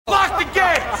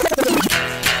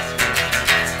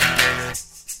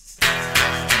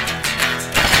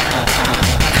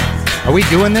Are we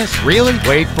doing this? Really?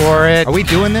 Wait for it. Are we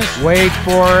doing this? Wait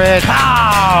for it.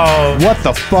 Pow! What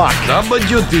the fuck?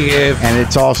 WTF. And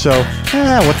it's also,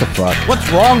 what the fuck?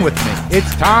 What's wrong with me?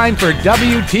 It's time for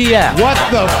WTF. What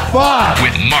the fuck?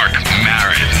 With Marc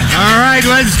Maron. All right,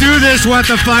 let's do this. What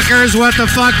the fuckers? What the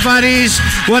fuck buddies?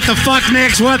 What the fuck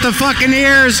nicks? What the fucking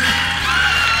ears?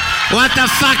 What the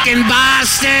fucking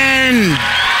Boston?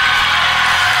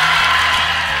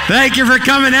 Thank you for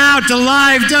coming out to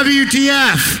live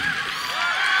WTF.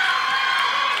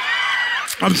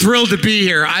 I'm thrilled to be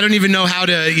here. I don't even know how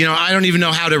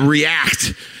to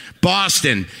react.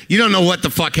 Boston, you don't know what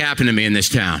the fuck happened to me in this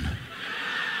town.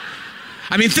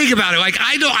 I mean, think about it. Like,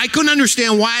 I couldn't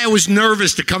understand why I was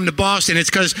nervous to come to Boston. It's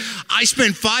because I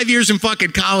spent 5 years in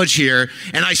fucking college here,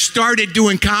 and I started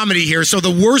doing comedy here, so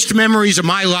the worst memories of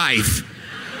my life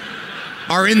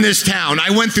are in this town.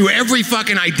 I went through every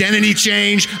fucking identity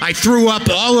change. I threw up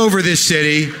all over this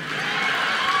city.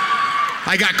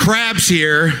 I got crabs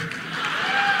here.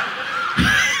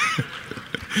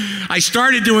 I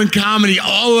started doing comedy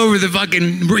all over the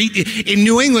fucking, in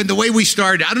New England, the way we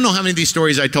started. I don't know how many of these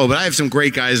stories I told, but I have some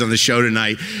great guys on the show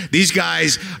tonight. These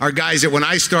guys are guys that when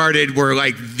I started were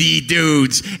like the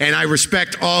dudes, and I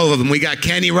respect all of them. We got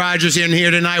Kenny Rogerson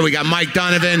here tonight. We got Mike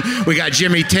Donovan. We got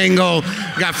Jimmy Tingle.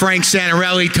 We got Frank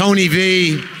Santorelli, Tony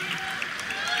V.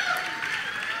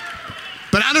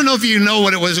 But I don't know if you know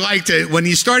what it was like when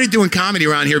you started doing comedy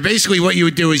around here. Basically what you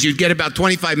would do is you'd get about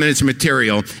 25 minutes of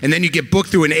material, and then you get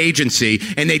booked through an agency,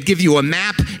 and they'd give you a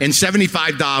map and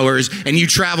 $75, and you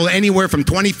travel anywhere from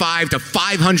 25 to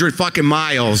 500 fucking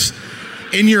miles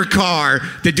in your car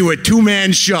to do a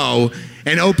two-man show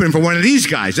and open for one of these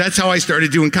guys. That's how I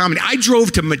started doing comedy. I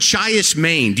drove to Machias,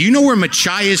 Maine. Do you know where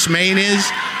Machias, Maine is?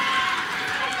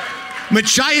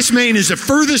 Machias, Maine is the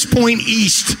furthest point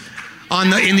east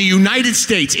in the United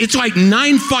States. It's like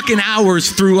 9 fucking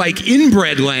hours through like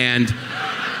inbred land.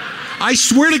 I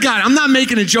swear to God, I'm not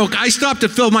making a joke. I stopped to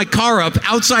fill my car up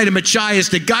outside of Machias.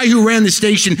 The guy who ran the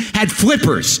station had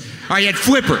flippers. He had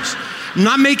flippers. I'm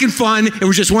not making fun. It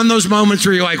was just one of those moments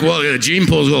where you're like, well, the gene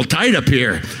pool's a little tight up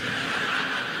here.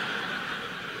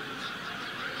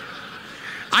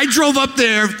 I drove up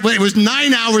there. It was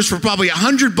 9 hours for probably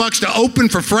 $100 to open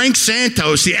for Frank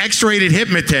Santos, the X-rated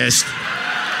hypnotist.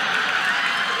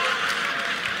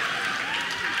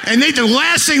 And the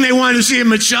last thing they wanted to see in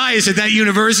Machias at that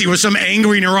university was some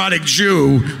angry, neurotic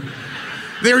Jew.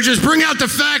 They were just, bring out the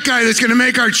fat guy that's going to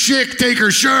make our chick take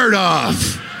her shirt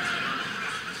off.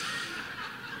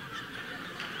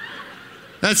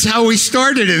 That's how we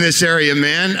started in this area,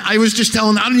 man. I was just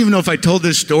telling, I don't even know if I told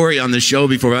this story on the show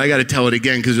before, but I got to tell it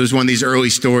again because it was one of these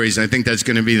early stories. And I think that's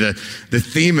going to be the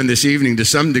theme in this evening to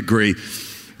some degree.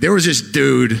 There was this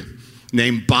dude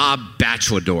named Bob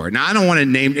Bachelador. Now, I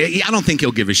don't think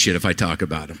he'll give a shit if I talk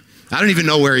about him. I don't even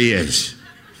know where he is.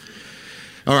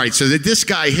 All right, so this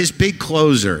guy, his big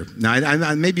closer,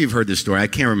 now maybe you've heard this story, I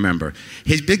can't remember.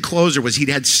 His big closer was he'd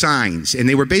had signs, and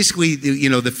they were basically,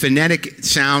 the phonetic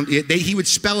sound. He would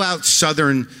spell out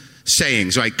Southern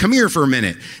sayings, like, come here for a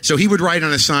minute. So he would write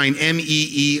on a sign,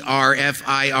 MEERFIRMINIT,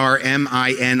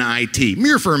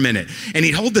 mirror for a minute. And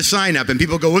he'd hold the sign up, and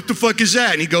people go, what the fuck is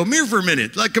that? And he'd go, mirror for a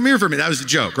minute, like, come here for a minute. That was the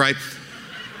joke, right?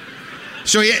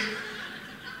 So he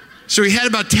had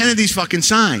about 10 of these fucking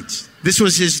signs. This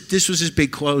was his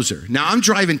big closer. Now, I'm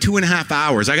driving 2.5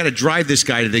 hours. I got to drive this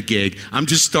guy to the gig. I'm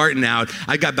just starting out.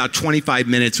 I got about 25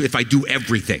 minutes if I do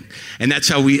everything. And that's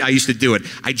how I used to do it.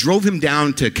 I drove him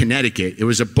down to Connecticut. It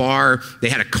was a bar. They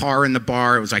had a car in the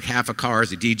bar. It was like half a car. It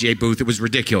was a DJ booth. It was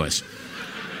ridiculous.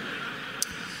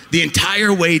 The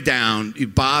entire way down,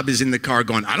 Bob is in the car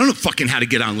going, I don't know fucking how to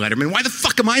get on Letterman. Why the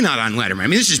fuck am I not on Letterman? I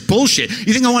mean, this is bullshit.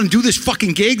 You think I want to do this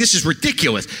fucking gig? This is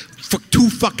ridiculous. For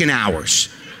 2 fucking hours.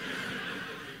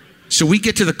 So we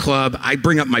get to the club, I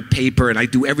bring up my paper, and I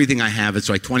do everything I have. It's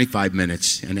like 25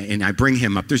 minutes, and I bring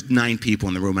him up. There's 9 people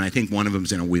in the room, and I think one of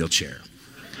them's in a wheelchair.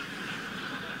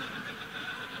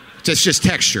 It's just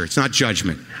texture. It's not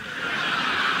judgment.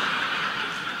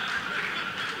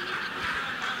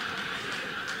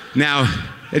 Now,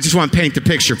 I just want to paint the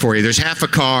picture for you. There's half a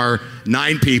car,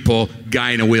 9 people,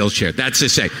 guy in a wheelchair. That's to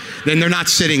say. Then they're not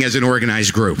sitting as an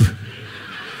organized group.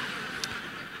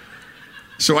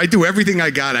 So I do everything I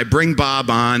got. I bring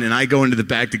Bob on, and I go into the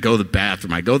back to go to the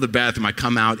bathroom. I go to the bathroom. I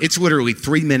come out. It's literally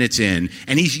 3 minutes in,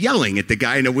 and he's yelling at the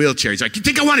guy in the wheelchair. He's like, you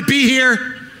think I want to be here?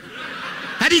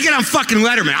 How do you get on fucking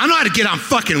Letterman? I don't know how to get on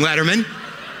fucking Letterman.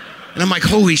 And I'm like,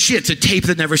 holy shit, it's a tape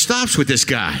that never stops with this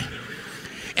guy.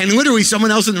 And literally someone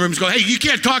else in the room is going, hey, you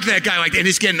can't talk to that guy like that. And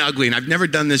it's getting ugly. And I've never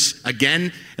done this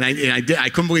again. And I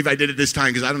couldn't believe I did it this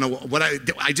time because I don't know what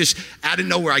I just, out of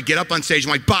nowhere, I get up on stage.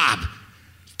 I'm like, Bob,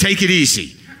 Take it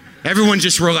easy. Everyone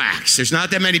just relax. There's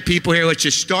not that many people here. Let's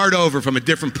just start over from a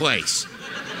different place.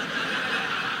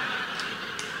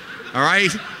 All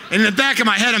right? And in the back of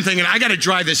my head, I'm thinking, I got to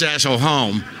drive this asshole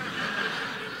home.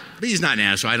 But he's not an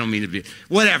asshole. I don't mean to be.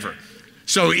 Whatever.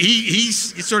 So he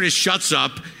sort of shuts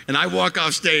up, and I walk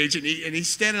off stage, and he's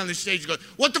standing on the stage and goes,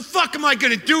 what the fuck am I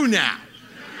going to do now?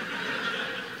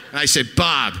 And I said,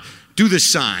 Bob, do the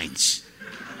signs.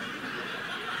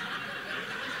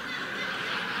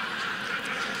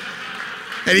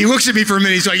 And he looks at me for a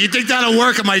minute. He's like, you think that'll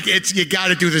work? I'm like, you got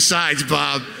to do the signs,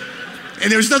 Bob. And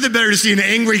there was nothing better to see an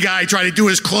angry guy try to do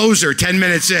his closer 10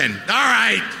 minutes in. All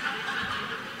right.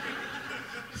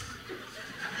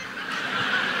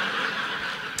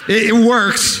 It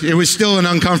worked. It was still an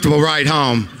uncomfortable ride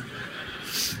home.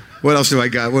 What else do I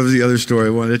got? What was the other story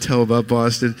I wanted to tell about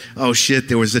Boston? Oh, shit.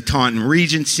 There was the Taunton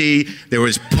Regency. There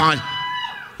was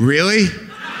Really?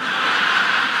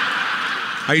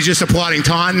 Are you just applauding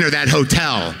Taunton or that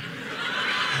hotel?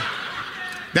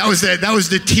 That was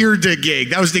the tiered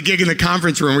gig. That was the gig in the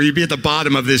conference room where you'd be at the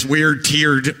bottom of this weird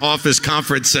tiered office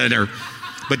conference center.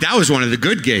 But that was one of the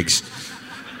good gigs.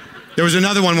 There was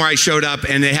another one where I showed up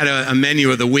and they had a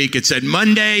menu of the week. It said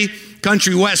Monday,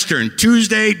 country western,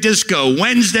 Tuesday, disco,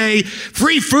 Wednesday,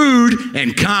 free food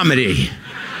and comedy.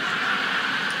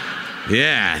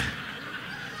 Yeah.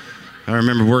 I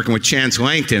remember working with Chance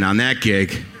Langton on that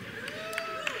gig.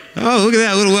 Oh, look at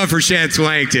that, little love for Chance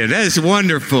Langton. That is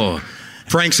wonderful.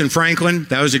 Frank's and Franklin,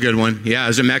 that was a good one. Yeah, it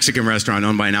was a Mexican restaurant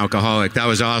owned by an alcoholic. That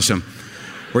was awesome.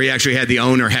 Where you actually had the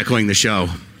owner heckling the show.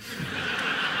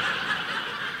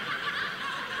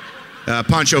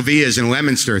 Pancho Villa's in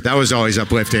Leominster. That was always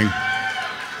uplifting.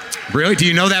 Really? Do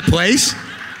you know that place?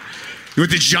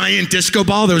 With the giant disco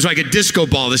ball? There was like a disco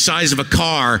ball the size of a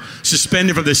car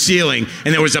suspended from the ceiling,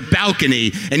 and there was a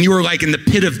balcony, and you were like in the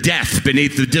pit of death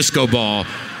beneath the disco ball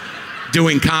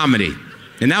doing comedy.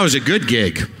 And that was a good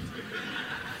gig.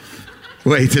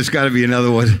 Wait, there's got to be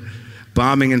another one.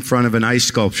 Bombing in front of an ice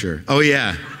sculpture. Oh,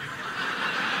 yeah.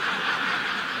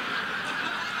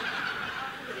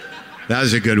 That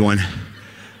was a good one.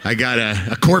 I got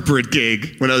a corporate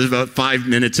gig when I was about 5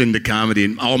 minutes into comedy,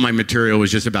 and all my material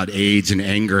was just about AIDS and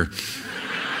anger.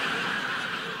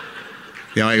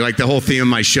 You know, like the whole theme of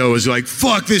my show was like,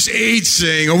 fuck this AIDS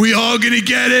thing. Are we all going to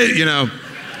get it? You know.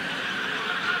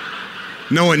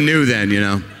 No one knew then, you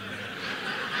know.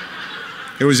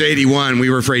 It was 81. We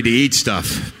were afraid to eat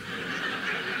stuff.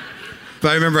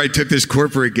 But I remember I took this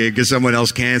corporate gig because someone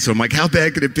else canceled. I'm like, how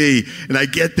bad could it be? And I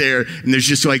get there, and there's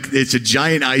just like, it's a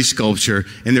giant ice sculpture,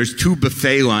 and there's 2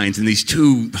 buffet lines, and these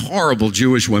 2 horrible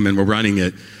Jewish women were running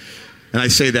it. And I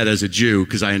say that as a Jew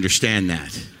because I understand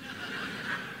that.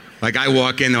 Like, I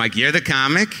walk in, they're like, you're the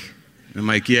comic? I'm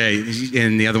like, yeah.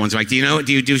 And the other one's like, do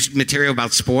you do material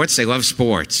about sports? They love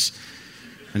sports.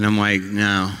 And I'm like,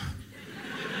 no.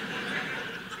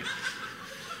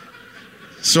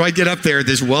 So I get up there at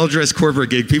this well-dressed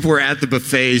corporate gig. People were at the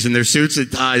buffets in their suits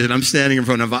and ties, and I'm standing in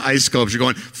front of an ice sculpture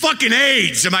going, fucking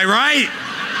AIDS, am I right?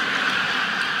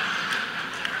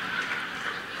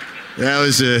 That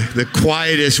was the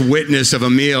quietest witness of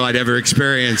a meal I'd ever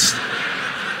experienced.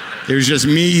 It was just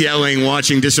me yelling,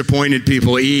 watching disappointed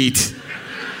people eat.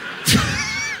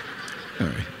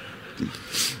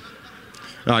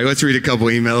 All right, let's read a couple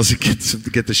emails to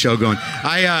get the show going.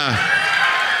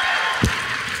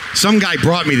 Some guy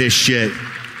brought me this shit.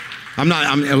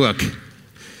 Look,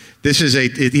 this is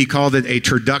he called it a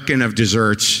turducken of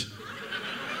desserts.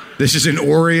 This is an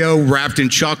Oreo wrapped in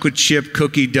chocolate chip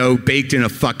cookie dough baked in a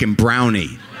fucking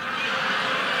brownie.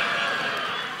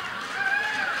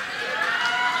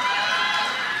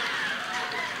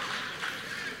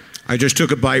 I just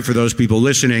took a bite for those people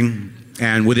listening,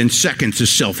 and within seconds, the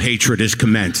self-hatred has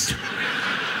commenced.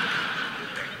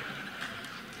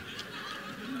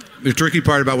 The tricky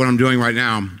part about what I'm doing right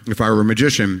now, if I were a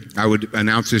magician, I would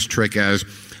announce this trick as,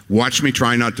 watch me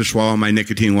try not to swallow my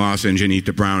nicotine lozenge and eat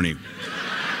the brownie.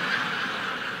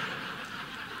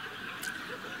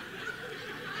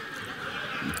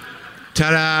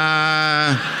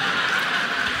 Ta-da!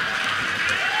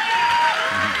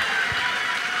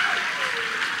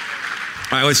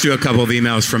 All right, let's do a couple of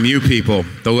emails from you people,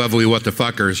 the lovely what the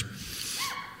fuckers.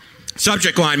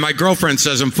 Subject line, my girlfriend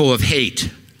says I'm full of hate.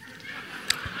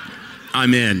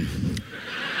 I'm in.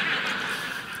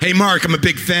 Hey, Marc, I'm a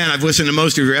big fan. I've listened to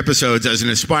most of your episodes as an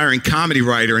aspiring comedy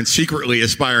writer and secretly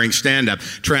aspiring stand-up.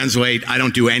 Translate, I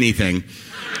don't do anything.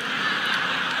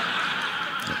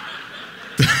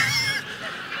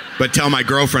 But tell my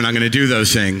girlfriend I'm going to do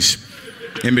those things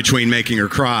in between making her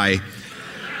cry.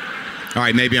 All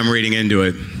right, maybe I'm reading into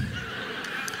it.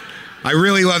 I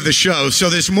really love the show. So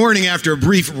this morning, after a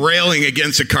brief railing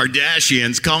against the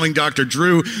Kardashians, calling Dr.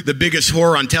 Drew the biggest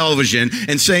whore on television,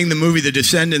 and saying the movie The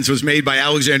Descendants was made by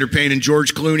Alexander Payne and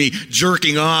George Clooney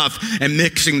jerking off and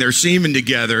mixing their semen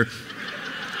together,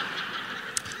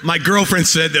 my girlfriend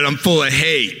said that I'm full of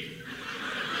hate.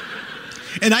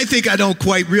 And I think I don't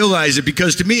quite realize it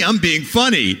because to me, I'm being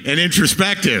funny and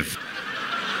introspective.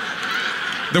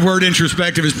 The word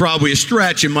introspective is probably a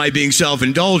stretch in my being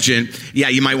self-indulgent. Yeah,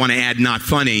 you might want to add not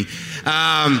funny.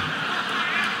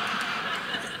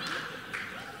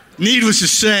 Needless to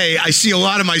say, I see a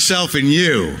lot of myself in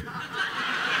you.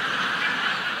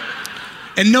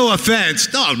 And no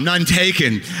offense, no, none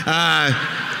taken.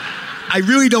 I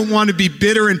really don't want to be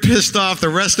bitter and pissed off the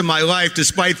rest of my life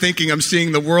despite thinking I'm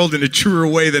seeing the world in a truer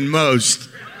way than most.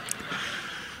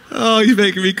 Oh, you're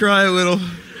making me cry a little.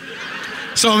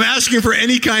 So I'm asking for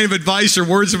any kind of advice or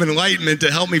words of enlightenment to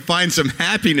help me find some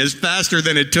happiness faster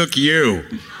than it took you.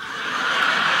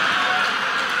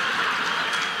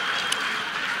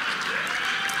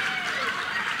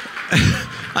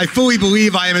 I fully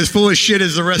believe I am as full of shit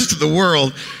as the rest of the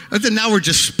world, but then now we're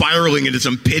just spiraling into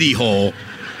some pity hole.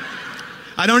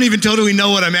 I don't even totally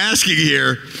know what I'm asking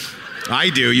here. I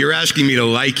do. You're asking me to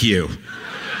like you.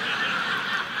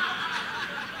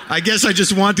 I guess I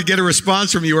just want to get a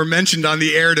response from you or mentioned on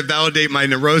the air to validate my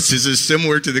neurosis is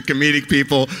similar to the comedic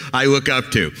people I look up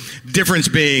to. Difference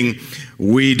being,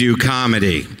 we do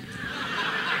comedy.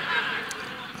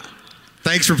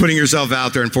 Thanks for putting yourself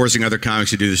out there and forcing other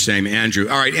comics to do the same, Andrew.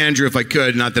 All right, Andrew, if I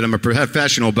could, not that I'm a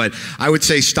professional, but I would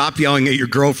say stop yelling at your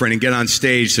girlfriend and get on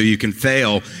stage so you can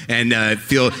fail and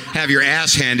have your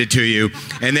ass handed to you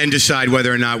and then decide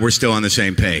whether or not we're still on the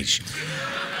same page.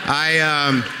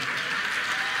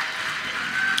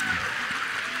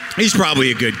 He's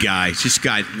probably a good guy. He's just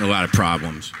got a lot of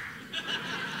problems.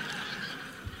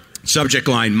 Subject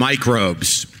line,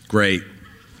 microbes. Great.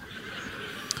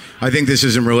 I think this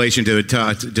is in relation to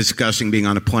discussing being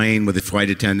on a plane with a flight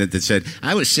attendant that said,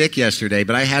 I was sick yesterday,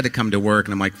 but I had to come to work.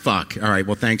 And I'm like, fuck. All right,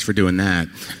 well, thanks for doing that.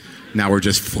 Now we're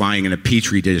just flying in a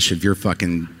petri dish of your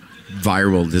fucking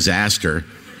viral disaster.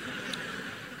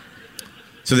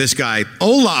 So this guy,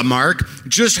 hola, Marc.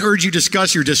 Just heard you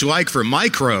discuss your dislike for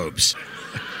microbes.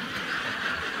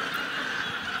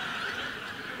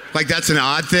 Like that's an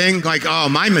odd thing? Like, oh,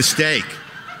 my mistake.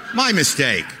 My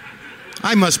mistake.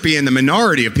 I must be in the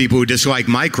minority of people who dislike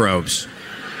microbes.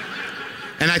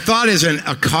 And I thought as how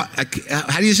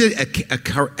do you say it?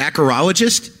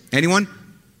 Acarologist? Anyone?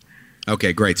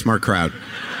 Okay, great. Smart crowd.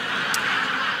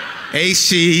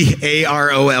 A-C-A-R-O-L-O-G-I-S-T.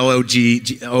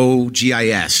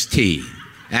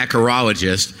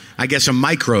 Acarologist. I guess a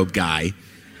microbe guy.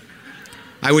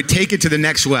 I would take it to the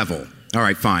next level. All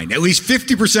right, fine. At least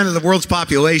 50% of the world's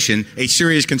population, a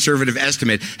serious conservative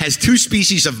estimate, has 2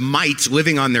 species of mites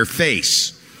living on their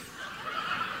face.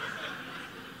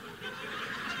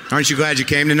 Aren't you glad you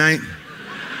came tonight?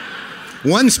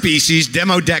 One species,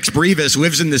 Demodex brevis,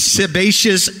 lives in the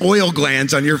sebaceous oil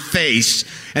glands on your face,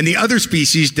 and the other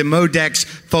species, Demodex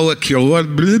follicular,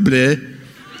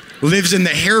 lives in the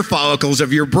hair follicles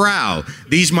of your brow.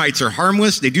 These mites are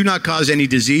harmless. They do not cause any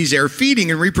disease. They are feeding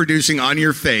and reproducing on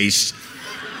your face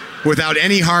without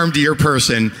any harm to your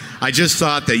person. I just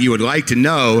thought that you would like to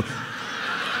know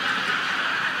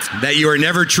that you are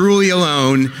never truly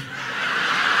alone.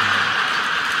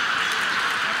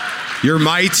 Your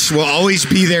mites will always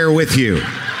be there with you.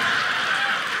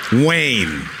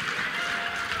 Wayne.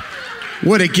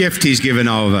 What a gift he's given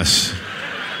all of us.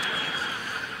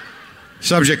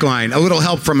 Subject line, a little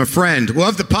help from a friend.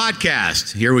 Love the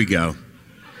podcast. Here we go.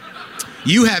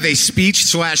 You have a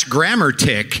speech/grammar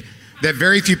tick that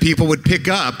very few people would pick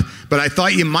up, but I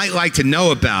thought you might like to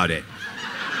know about it.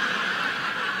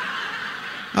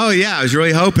 Oh yeah, I was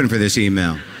really hoping for this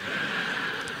email.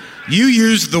 You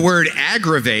used the word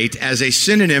aggravate as a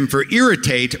synonym for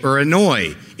irritate or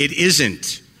annoy. It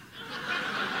isn't.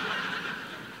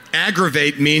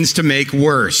 Aggravate means to make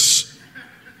worse.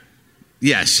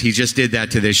 Yes, he just did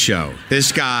that to this show.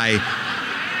 This guy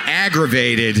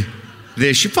aggravated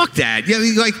this show. Fuck that. Yeah,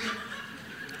 like,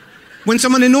 when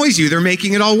someone annoys you, they're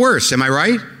making it all worse. Am I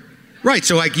right? Right,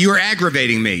 so like you're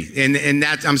aggravating me. And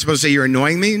that I'm supposed to say you're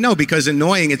annoying me? No, because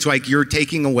annoying, it's like you're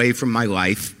taking away from my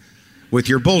life with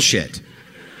your bullshit.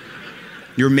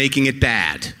 You're making it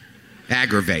bad.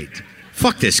 Aggravate.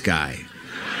 Fuck this guy.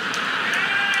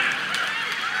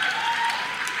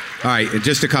 All right,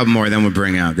 just a couple more, then we'll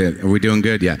bring out. Are we doing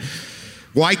good? Yeah.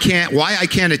 Why I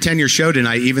can't attend your show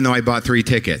tonight, even though I bought 3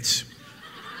 tickets?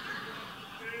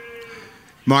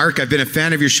 Mark, I've been a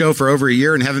fan of your show for over a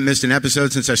year and haven't missed an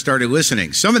episode since I started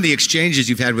listening. Some of the exchanges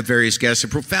you've had with various guests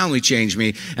have profoundly changed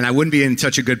me, and I wouldn't be in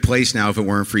such a good place now if it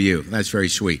weren't for you. That's very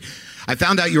sweet. I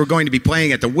found out you were going to be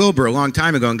playing at the Wilbur a long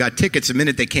time ago and got tickets the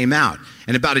minute they came out.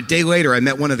 And about a day later, I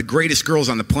met one of the greatest girls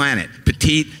on the planet.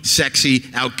 Petite, sexy,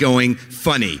 outgoing,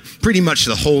 funny. Pretty much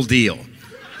the whole deal.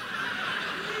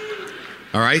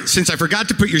 All right? Since I forgot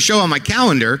to put your show on my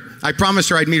calendar, I promised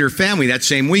her I'd meet her family that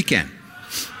same weekend.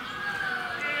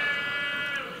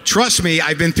 Trust me,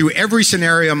 I've been through every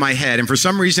scenario in my head, and for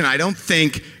some reason I don't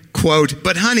think, quote,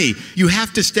 but honey, you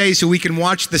have to stay so we can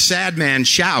watch the sad man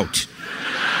shout.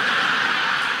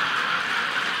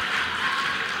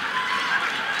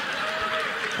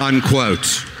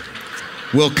 Unquote.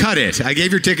 We'll cut it. I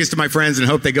gave your tickets to my friends and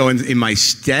hope they go in my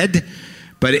stead.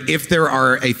 But if there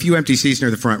are a few empty seats near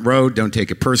the front row, don't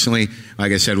take it personally.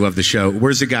 Like I said, love the show.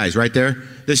 Where's the guys? Right there?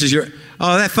 This is your...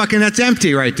 Oh, that's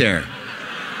empty right there.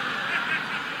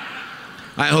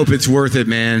 I hope it's worth it,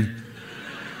 man.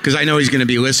 Because I know he's going to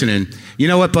be listening. You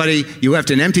know what, buddy? You left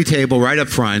an empty table right up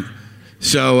front.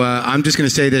 So I'm just going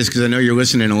to say this because I know you're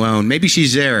listening alone. Maybe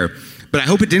she's there. But I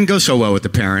hope it didn't go so well with the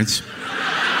parents.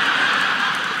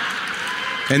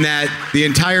 And that the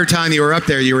entire time you were up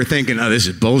there, you were thinking, oh, this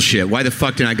is bullshit. Why the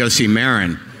fuck didn't I go see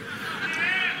Marin?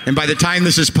 And by the time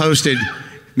this is posted,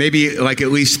 maybe like at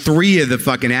least 3 of the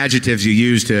fucking adjectives you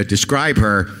used to describe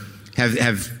her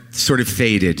have sort of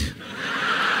faded.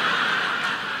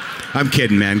 I'm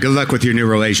kidding, man. Good luck with your new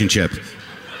relationship.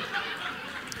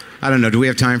 I don't know. Do we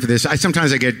have time for this?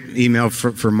 Sometimes I get email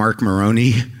for Marc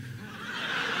Maroney.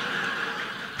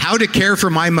 How to care for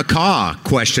my macaw? ?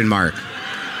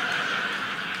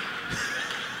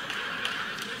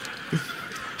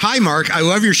 Hi, Mark. I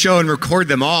love your show and record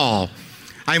them all.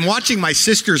 I'm watching my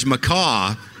sister's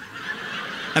macaw,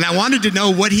 and I wanted to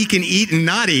know what he can eat and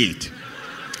not eat.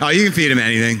 Oh, you can feed him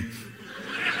anything.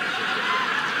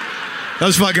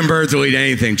 Those fucking birds will eat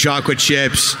anything. Chocolate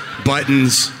chips,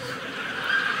 buttons.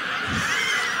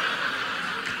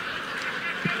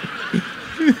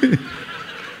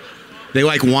 They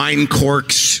like wine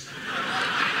corks.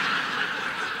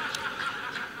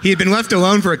 He had been left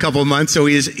alone for a couple of months, so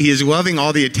he is loving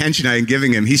all the attention I am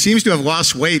giving him. He seems to have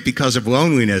lost weight because of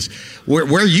loneliness. Where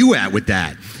are you at with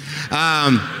that?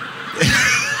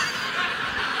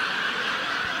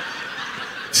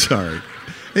 Sorry.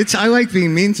 I like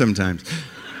being mean sometimes.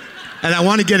 And I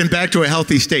want to get him back to a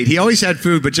healthy state. He always had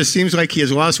food, but just seems like he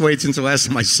has lost weight since the last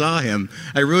time I saw him.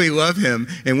 I really love him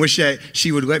and wish that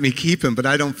she would let me keep him, but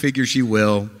I don't figure she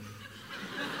will.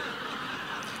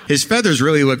 His feathers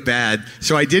really look bad,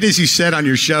 so I did as you said on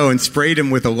your show and sprayed him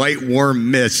with a light, warm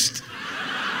mist.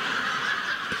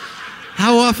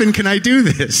 How often can I do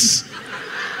this?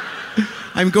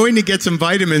 I'm going to get some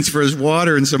vitamins for his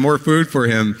water and some more food for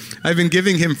him. I've been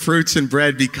giving him fruits and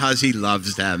bread because he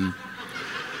loves them.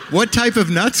 What type of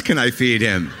nuts can I feed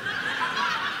him?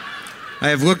 I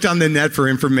have looked on the net for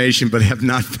information, but have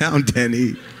not found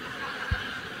any.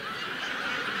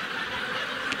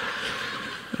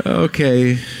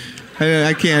 Okay.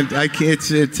 I can't,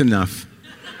 it's enough.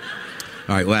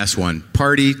 All right, last one.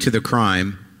 Party to the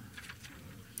crime.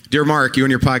 Dear Mark, you and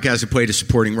your podcast have played a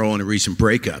supporting role in a recent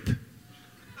breakup. A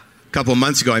couple of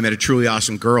months ago, I met a truly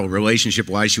awesome girl.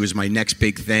 Relationship-wise, she was my next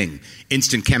big thing.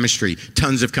 Instant chemistry,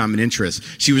 tons of common interests.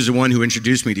 She was the one who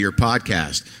introduced me to your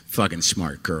podcast. Fucking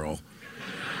smart girl.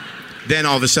 Then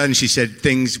all of a sudden she said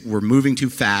things were moving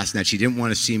too fast and that she didn't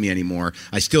want to see me anymore.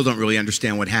 I still don't really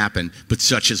understand what happened, but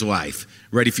such is life.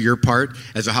 Ready for your part?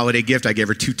 As a holiday gift, I gave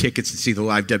her 2 tickets to see the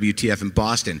live WTF in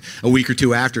Boston. A week or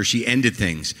 2 after, she ended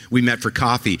things. We met for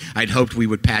coffee. I'd hoped we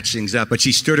would patch things up, but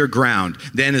she stood her ground.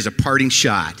 Then, as a parting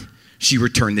shot, she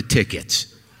returned the tickets.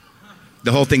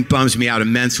 The whole thing bums me out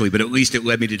immensely, but at least it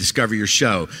led me to discover your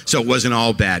show, so it wasn't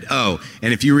all bad. Oh,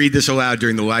 and if you read this aloud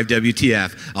during the live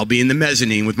WTF, I'll be in the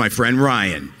mezzanine with my friend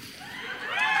Ryan.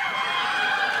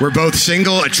 We're both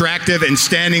single, attractive, and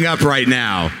standing up right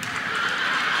now.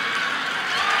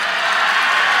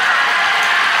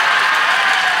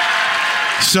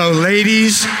 So,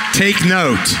 ladies, take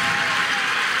note.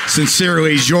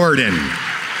 Sincerely, Jordan.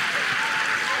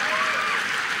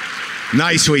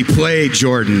 Nicely played,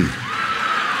 Jordan.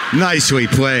 Nicely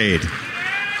played.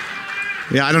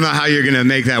 Yeah, I don't know how you're going to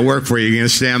make that work for you. You're going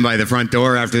to stand by the front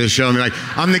door after the show and be like,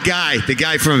 I'm the guy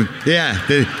from,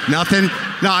 nothing?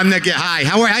 No, I'm the guy.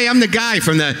 Hi, hey, I'm the guy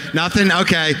from the, nothing?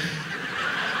 Okay.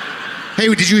 Hey,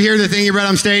 did you hear the thing you read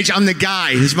on stage? I'm the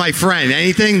guy. He's my friend.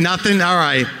 Anything? Nothing? All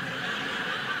right.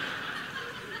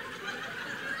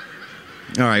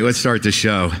 All right, let's start the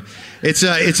show. It's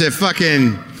a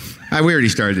fucking... we already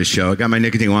started the show. I got my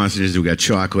nicotine lozenges. We got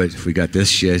chocolate. We got this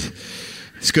shit.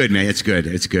 It's good, man. It's good.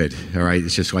 It's good. All right.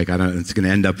 It's just like it's going to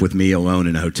end up with me alone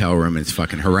in a hotel room. And it's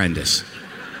fucking horrendous.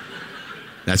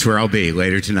 That's where I'll be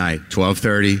later tonight,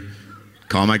 12:30.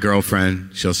 Call my girlfriend.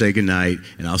 She'll say goodnight,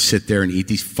 and I'll sit there and eat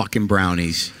these fucking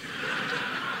brownies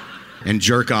and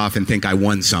jerk off and think I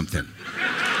won something.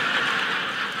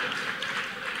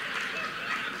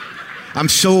 I'm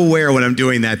so aware when I'm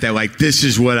doing that like this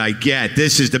is what I get.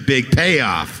 This is the big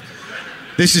payoff.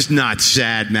 This is not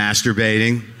sad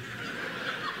masturbating.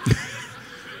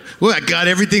 Well, I got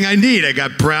everything I need. I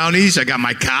got brownies. I got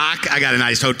my cock. I got a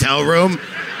nice hotel room.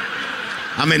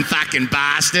 I'm in fucking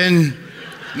Boston.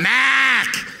 Mac!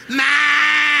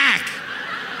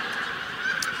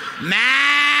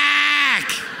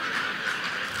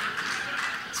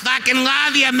 Fucking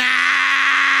love you, Mac!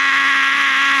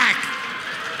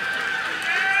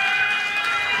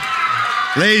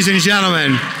 Ladies and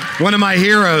gentlemen, one of my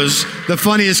heroes, the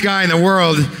funniest guy in the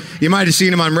world. You might have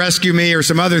seen him on Rescue Me or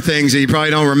some other things that you probably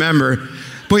don't remember.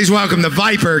 Please welcome the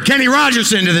Viper, Kenny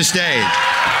Rogerson, to the stage.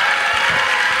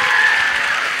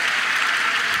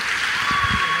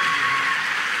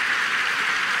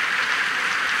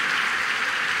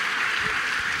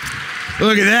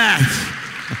 Look at that.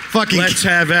 Fucking. Let's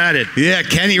have at it. Yeah,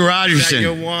 Kenny Rogerson. Is that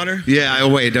your water? Yeah,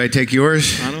 wait, do I take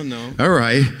yours? I don't know. All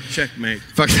right. Checkmate.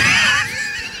 Fuck.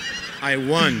 I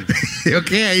won.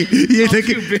 Okay. How have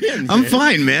you been, I'm man?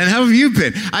 Fine, man. How have you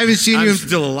been? I haven't seen you. I'm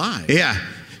still alive. Yeah.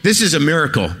 This is a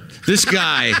miracle. This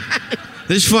guy.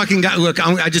 This fucking guy, look,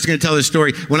 I'm just going to tell this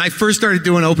story. When I first started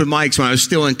doing open mics when I was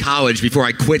still in college, before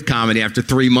I quit comedy after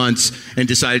 3 months and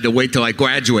decided to wait till I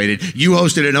graduated, you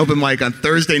hosted an open mic on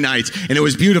Thursday nights, and it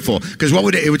was beautiful. Because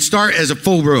it would start as a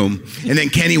full room, and then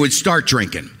Kenny would start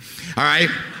drinking. All right?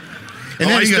 And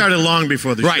then I started long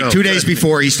before the show. Right, 2 days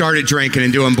before, he started drinking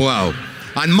and doing blow.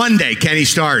 On Monday, Kenny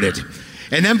started.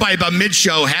 And then by about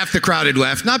mid-show, half the crowd had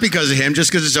left, not because of him,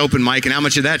 just because it's open mic, and how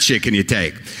much of that shit can you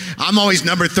take? I'm always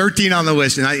number 13 on the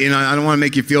list, and I don't want to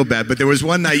make you feel bad, but there was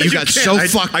one night you got so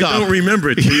fucked up. I don't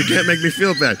remember it, so you can't make me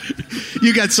feel bad.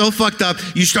 You got so fucked up,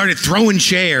 you started throwing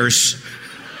chairs.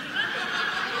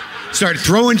 Started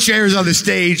throwing chairs on the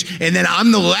stage, and then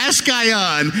I'm the last guy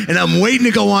on, and I'm waiting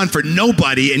to go on for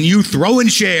nobody, and you throwing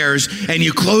chairs, and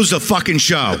you close the fucking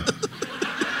show.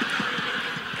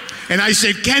 And I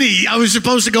said, Kenny, I was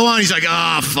supposed to go on. He's like,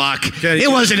 oh, fuck. Kenny, it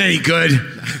wasn't any good.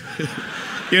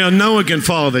 You know, no one can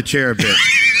follow the chair bit.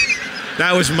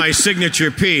 That was my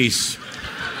signature piece.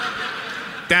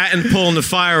 That and pulling the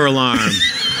fire alarm.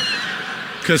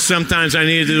 Because sometimes I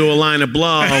needed to do a line of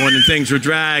blow when things were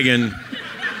dragging.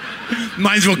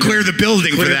 Might as well clear the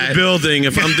building for that. Clear the building.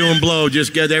 If I'm doing blow,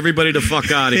 just get everybody the fuck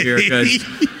out of here. Because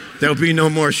there'll be no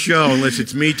more show unless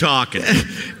it's me talking.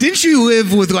 Didn't you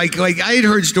live with, like I had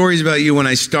heard stories about you when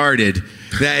I started.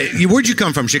 Where'd you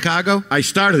come from, Chicago? I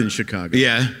started in Chicago.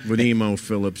 Yeah. With Emo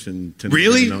Phillips and Tingle.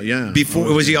 Really? Yeah.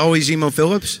 Before, was he always Emo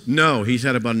Phillips? No, he's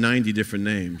had about 90 different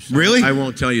names. Really? I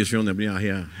won't tell you his real name, but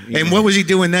yeah. And what was he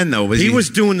doing then, though? He was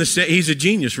doing the same. He's a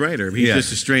genius writer. He's Yeah.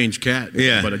 just a strange cat.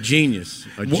 Yeah. But a genius.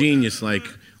 Genius like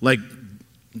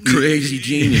crazy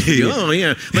genius. Oh,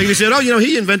 yeah. Like you said,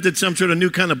 he invented some sort of new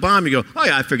kind of bomb. You go, oh,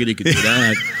 yeah, I figured he could do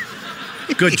that.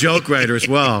 Good joke writer as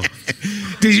well.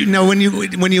 Did you know when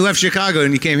you left Chicago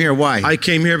and you came here, why? I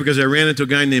came here because I ran into a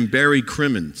guy named Barry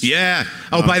Crimmins. Yeah.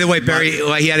 Oh, by the way, Barry,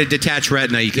 he had a detached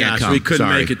retina. You can't come. So he couldn't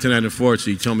Sorry. make it tonight,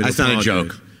 unfortunately. He told me That's not a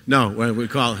joke. No, we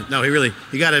call it. No,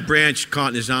 he got a branch caught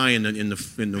in his eye in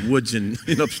the woods in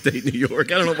upstate New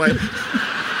York. I don't know why.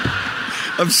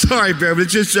 I'm sorry, Barry, but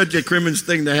it's just such a Crimmins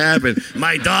thing to happen.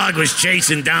 My dog was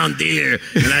chasing down deer,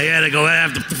 and I had to go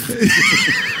after.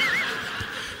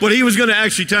 But he was going to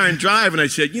actually try and drive, and I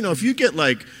said, if you get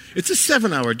it's a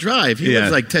 7-hour drive. He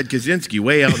lives like Ted Kaczynski,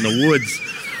 way out in the woods.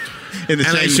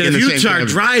 I said, if you start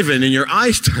driving and your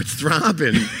eye starts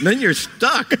throbbing, then you're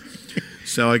stuck.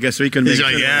 So I guess we couldn't make it.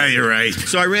 He's like, yeah, you're right.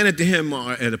 So I ran into him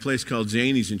at a place called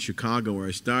Zany's in Chicago where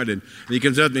I started. And he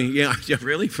comes up to me, yeah,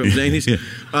 really? From Zany's?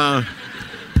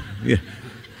 Yeah.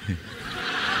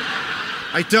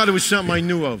 I thought it was something I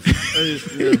knew of.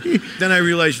 Then I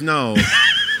realized, no.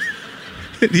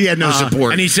 He had no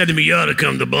support. And he said to me, you ought to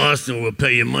come to Boston. We'll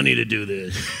pay you money to do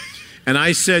this. And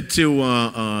I said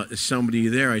to somebody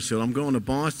there, I said, I'm going to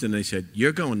Boston. They said,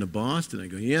 you're going to Boston? I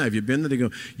go, yeah, have you been there? They go,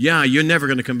 yeah, you're never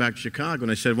going to come back to Chicago.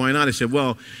 And I said, why not? I said,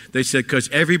 well, they said, because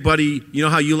everybody, you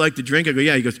know how you like to drink? I go,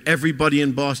 yeah. He goes, everybody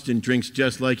in Boston drinks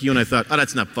just like you. And I thought, oh,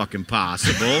 that's not fucking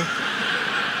possible.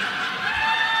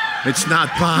 It's not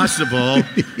possible.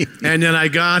 And then I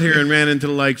got here and ran into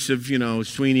the likes of,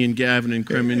 Sweeney and Gavin and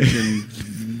Crimmins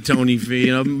and Tony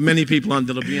V. Many people on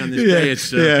the be on this day.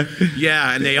 It's,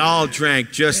 and they all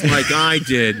drank just like I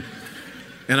did.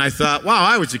 And I thought, wow,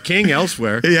 I was a king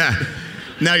elsewhere. Yeah.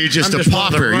 Now you're just a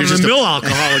pauper. You're just mill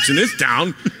alcoholics in this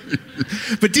town.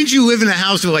 But didn't you live in a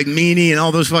house with like Meanie and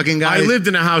all those fucking guys? I lived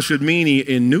in a house with Meanie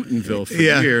in Newtonville for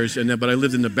years, but I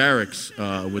lived in the barracks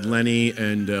with Lenny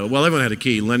and everyone had a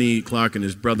key. Lenny Clark and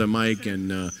his brother Mike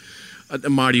and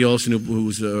Marty Olson,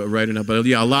 who's a writer now. But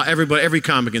yeah, every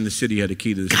comic in the city had a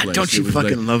key to this place. Don't you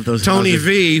fucking love those Tony houses?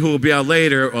 V, who will be out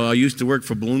later, used to work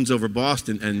for Balloons Over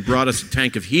Boston and brought us a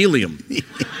tank of helium.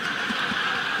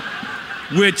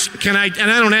 And I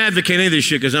don't advocate any of this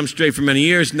shit because I'm straight for many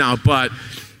years now, but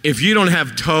if you don't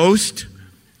have toast,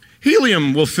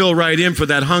 helium will fill right in for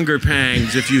that hunger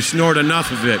pangs if you snort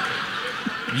enough of it.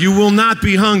 You will not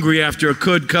be hungry after a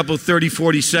good couple 30,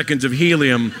 40 seconds of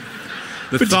helium.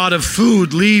 The thought of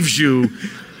food leaves you.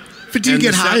 But do you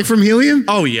get high from helium?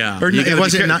 Oh, yeah. Or you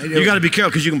got to be careful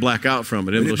because you can black out from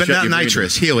it. But not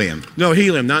nitrous, helium. No,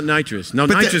 helium, not nitrous. No,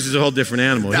 nitrous is a whole different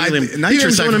animal.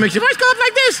 Nitrous is makes your voice go up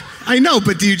like this. I know,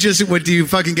 but do you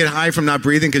fucking get high from not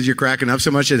breathing because you're cracking up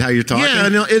so much at how you're talking? Yeah,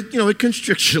 no, it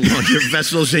constricts your lungs, your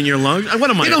vessels in your lungs. What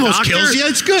am I, It almost kills you.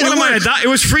 It's good. It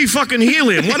was free fucking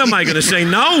helium. What am I going to say,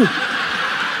 no?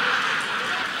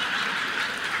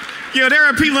 Yeah, there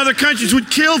are people in other countries who'd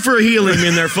kill for helium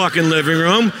in their fucking living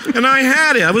room, and I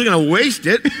had it. I wasn't going to waste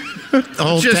it.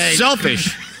 Just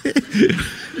selfish.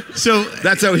 So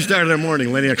that's how we started our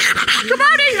morning. Lenny, good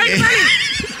morning, hey,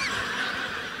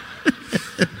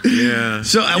 yeah.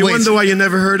 So you wonder why you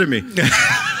never heard of me.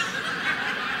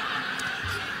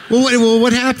 Well,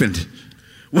 what happened?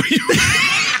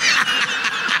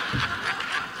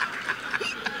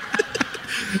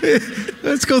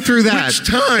 Let's go through that. Which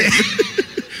time?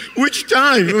 Which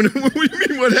time? What do you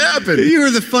mean, what happened? You were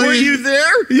the funniest. Were you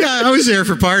there? Yeah, I was there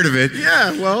for part of it.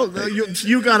 Yeah, well,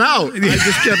 you got out. I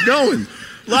just kept going.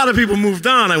 A lot of people moved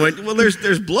on. I went, well,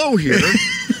 there's blow here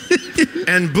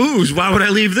and booze. Why would I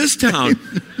leave this town?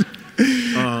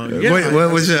 What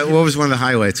was one of the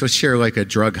highlights? Let's share like a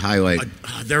drug highlight.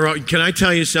 Can I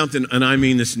tell you something? And I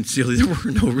mean this sincerely. There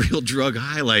were no real drug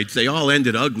highlights. They all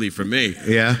ended ugly for me.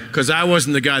 Yeah. Because I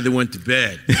wasn't the guy that went to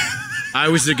bed. I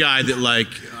was the guy that,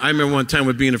 I remember one time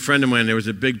with being a friend of mine, there was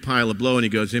a big pile of blow, and he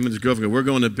goes, him and his girlfriend go, we're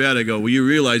going to bed. I go, well, you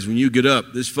realize when you get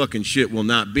up, this fucking shit will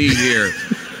not be here.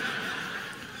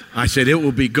 I said, it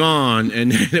will be gone.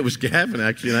 And it was Gavin,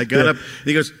 actually. And I got up, and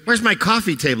he goes, where's my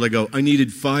coffee table? I go, I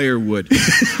needed firewood.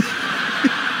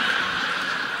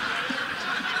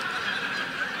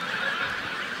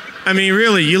 I mean,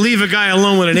 really, you leave a guy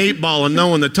alone with an 8-ball and no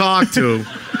one to talk to.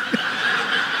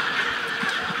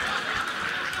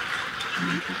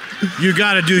 You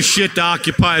got to do shit to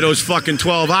occupy those fucking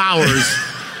 12 hours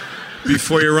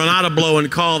before you run out of blow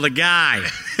and call the guy.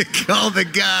 Call the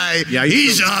guy. Yeah,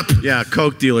 he's up. Yeah,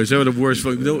 coke dealers. They were the worst. I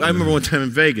remember one time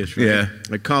in Vegas. Right? Yeah.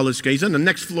 I call this guy. He's on the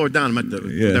next floor down. I'm at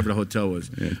whatever the hotel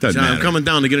was. Yeah, it doesn't matter. I'm coming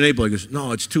down to get an 8-ball. He goes,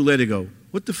 no, it's too late. I go,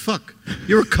 what the fuck?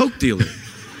 You're a coke dealer.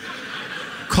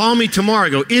 Call me tomorrow. I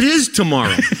go, it is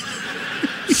tomorrow.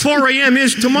 4 a.m.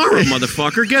 is tomorrow,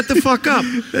 motherfucker. Get the fuck up.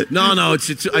 No.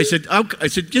 I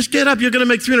said, just get up. You're going to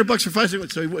make $300 for 5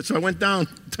 seconds. So I went down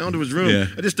to his room. Yeah.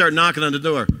 I just started knocking on the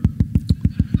door.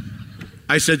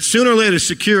 I said, sooner or later,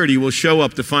 security will show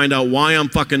up to find out why I'm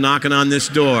fucking knocking on this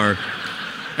door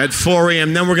at 4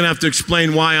 a.m. Then we're going to have to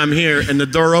explain why I'm here. And the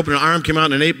door opened, an arm came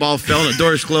out, and an 8-ball fell, and the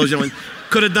door's closed. I went,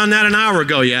 could have done that an hour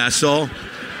ago, you asshole.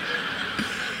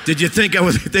 Did you think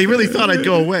they really thought I'd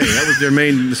go away. That was their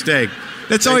main mistake.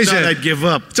 That's always I'd give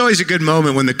up. It's always a good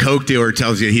moment when the coke dealer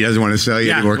tells you he doesn't want to sell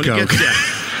you any more coke.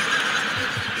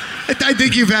 I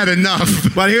think you've had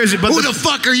enough. But who the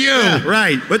fuck are you? Yeah,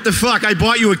 right. What the fuck? I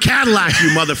bought you a Cadillac, you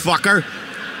motherfucker.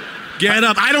 Get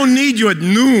up. I don't need you at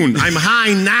noon. I'm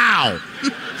high now.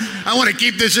 I want to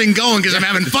keep this thing going because I'm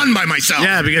having fun by myself.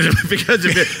 Yeah, because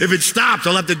if it stops,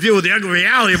 I'll have to deal with the ugly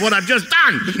reality of what I've just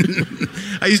done.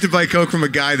 I used to buy coke from a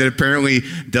guy that apparently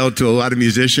dealt to a lot of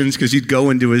musicians because you'd go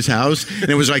into his house and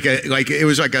it was like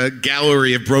a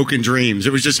gallery of broken dreams.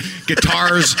 It was just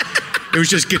guitars. It was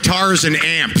just guitars and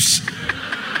amps.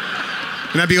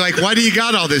 And I'd be like, why do you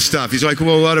got all this stuff? He's like,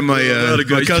 well, a lot of my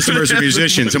customers are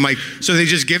musicians. I'm like, so they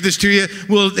just give this to you?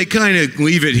 Well, they kind of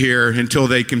leave it here until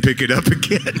they can pick it up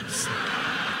again.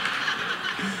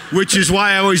 Which is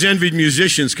why I always envied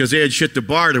musicians, because they had shit to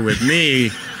barter with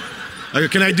me. I go,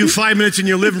 can I do 5 minutes in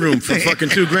your living room for fucking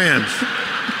 $2 grand?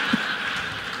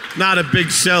 Not a big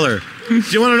seller. Do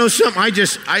you want to know something?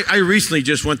 I recently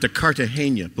just went to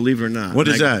Cartagena, believe it or not. What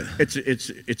is that?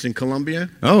 It's in Colombia.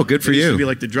 Oh, good for it you. Used to be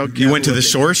like the drug You went to the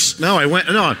source? No, I was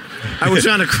on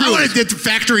a cruise. I want to get the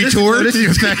factory tour.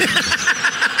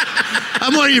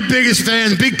 I'm one of your biggest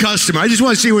fans, big customer. I just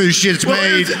want to see where this shit's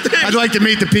made. I'd like to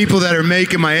meet the people that are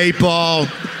making my 8-ball.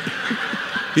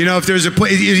 You know, if there's a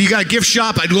place, you got a gift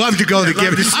shop, I'd love to go to the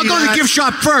gift. I'll go to the gift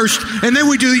shop first, and then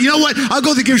we do. You know what? I'll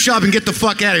go to the gift shop and get the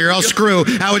fuck out of here. I'll screw.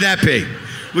 How would that be?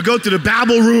 We go to the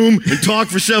babble room and talk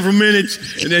for several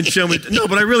minutes, and then show me. No,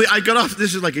 but I got off.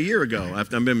 This is like a year ago. I've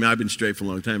been straight for a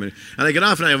long time, and I got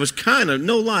off, and I was kind of,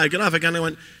 no lie, I got off. I kind of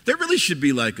went, there really should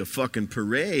be like a fucking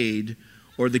parade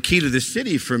or the key to the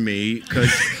city for me,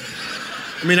 because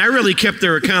I mean, I really kept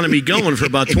their economy going for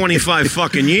about 25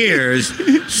 fucking years.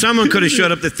 Someone could have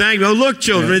showed up to thank me. Oh, look,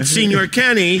 children, it's Senior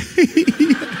Kenny.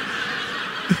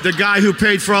 The guy who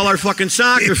paid for all our fucking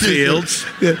soccer fields.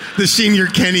 The Senior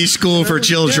Kenny School for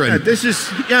Children. Yeah, this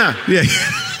is, yeah.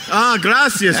 Ah,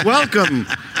 gracias, welcome.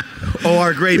 Oh,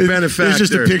 our great benefactor. There's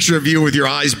just a picture of you with your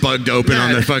eyes bugged open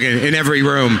on the fucking, in every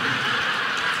room.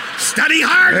 Study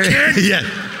hard, kid. Yeah.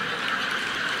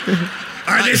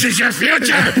 Or this is your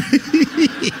future.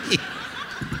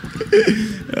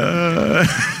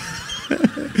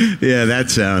 Yeah, that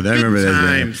sound. I remember that.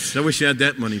 Times. I wish I had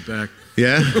that money back.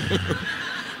 Yeah?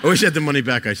 I wish I had the money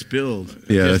back I spilled.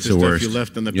 Yeah, that's the worst. You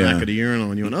left on the back of the urinal,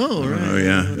 and you went, oh, right. Oh,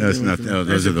 yeah. That's not. Oh,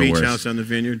 those are the worst. Beach house on the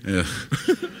vineyard. Yeah.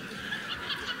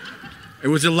 It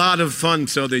was a lot of fun,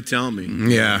 so they tell me.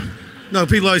 Yeah. No,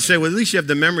 people always say, well, at least you have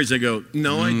the memories. I go,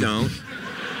 no, I don't.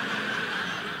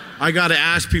 I got to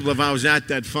ask people if I was at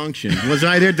that function. Was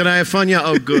I there? Did I have fun? Yeah.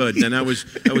 Oh, good. Then that was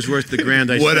worth the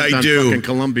grand I spent on fucking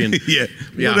Colombian. Yeah.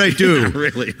 What did I do?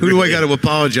 Really. Who do I got to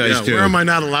apologize to? Where am I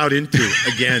not allowed into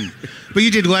again? But you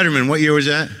did Letterman. What year was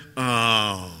that?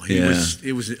 Oh,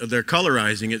 it was. They're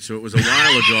colorizing it, so it was a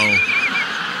while ago.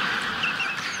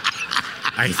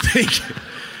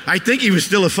 I think he was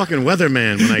still a fucking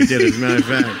weatherman when I did it, as a matter of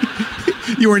fact.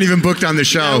 You weren't even booked on the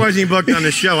show. I wasn't even booked on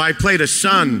the show. I played a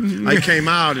son. I came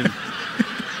out and...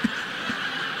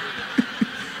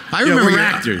 I remember we're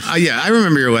actors. I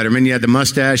remember your Letterman. You had the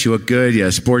mustache. You looked good. You had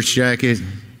a sports jacket. You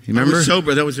remember? I was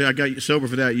sober. I got sober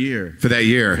for that year. For that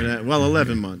year?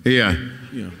 11 months. Yeah.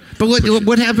 You know. But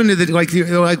what happened to the, like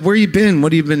where you been?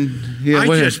 What have you been? Yeah, I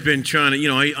just been trying to,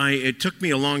 it took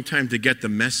me a long time to get the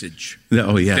message.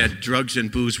 Oh, yeah. That drugs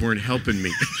and booze weren't helping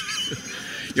me.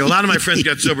 A lot of my friends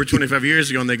got sober 25 years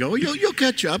ago, and they go, "Oh, you'll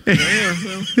catch up." Yeah.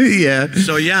 Well. Yeah.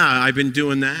 So I've been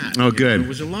doing that. Oh, good. There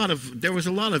was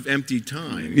a lot of empty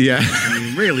time. Yeah. I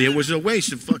mean, really, it was a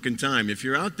waste of fucking time. If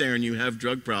you're out there and you have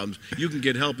drug problems, you can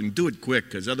get help and do it quick,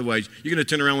 because otherwise you're gonna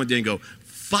turn around one day and go,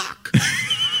 "Fuck,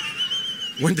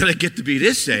 when did I get to be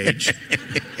this age?"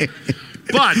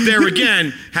 But there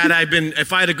again,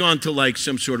 if I'd have gone to like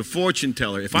some sort of fortune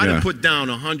teller, if I'd have put down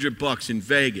 $100 in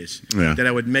Vegas that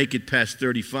I would make it past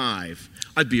 35,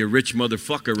 I'd be a rich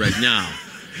motherfucker right now.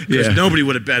 Because nobody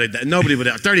would have betted that. Nobody would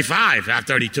have 35, I have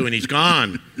 32, and he's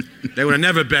gone. They would have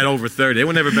never bet over 30. They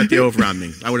would never bet the over on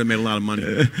me. I would have made a lot of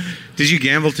money. Did you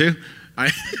gamble too?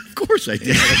 Of course I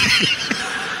did.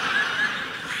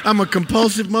 I'm a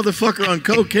compulsive motherfucker on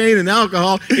cocaine and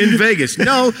alcohol in Vegas.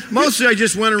 No, mostly I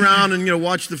just went around and,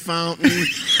 watched the fountain.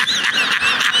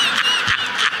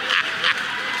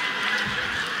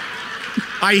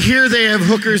 I hear they have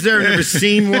hookers there. I've never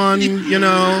seen one,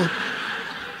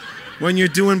 When you're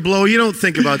doing blow, you don't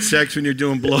think about sex when you're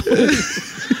doing blow.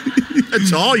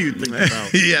 That's all you think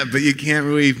about. Yeah, but you can't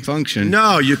really function.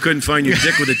 No, you couldn't find your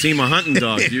dick with a team of hunting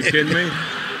dogs. You kidding me?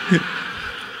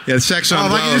 Yeah, sex on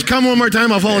blow. If I can just come one more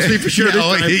time, I'll fall asleep for sure this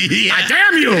time. God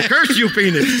damn you! Curse you,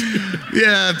 penis!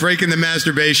 Yeah, breaking the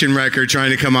masturbation record, trying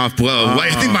to come off blow.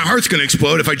 I think my heart's going to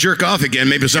explode if I jerk off again.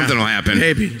 Maybe something will happen.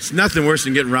 Maybe. It's nothing worse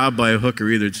than getting robbed by a hooker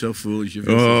either. It's so foolish.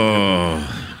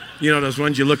 Those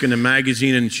ones you look in the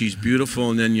magazine and she's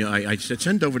beautiful, and then I said,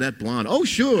 send over that blonde. Oh,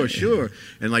 sure.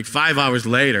 And like 5 hours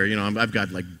later, I've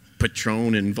got like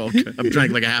Patron and vodka. I'm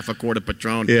drinking like a half a quart of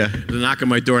Patron. Yeah. There's a knock on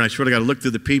my door, and I swear to God, I look through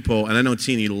the peephole, and I don't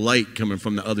see any light coming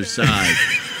from the other side.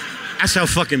 That's how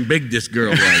fucking big this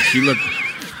girl was. She looked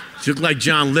like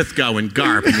John Lithgow in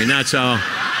Garp. I mean, that's how.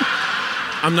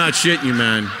 I'm not shitting you,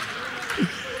 man.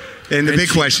 And the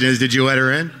big question is, did you let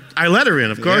her in? I let her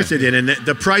in, of course I did. And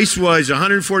the price was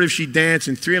 $140 if she danced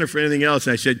and $300 for anything else.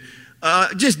 And I said,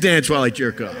 just dance while I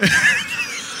jerk off.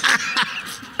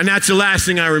 And that's the last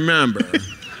thing I remember.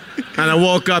 And I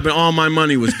woke up and all my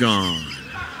money was gone.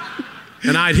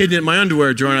 And I'd hidden it in my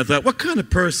underwear drawer, and I thought, what kind of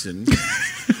person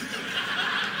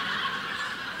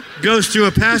goes to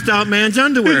a passed out man's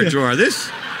underwear drawer?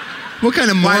 What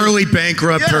kind of morally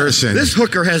bankrupt person? This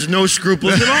hooker has no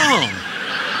scruples at all.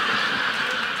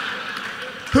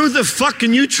 Who the fuck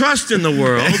can you trust in the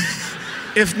world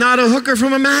if not a hooker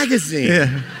from a magazine?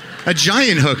 Yeah. A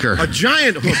giant hooker. A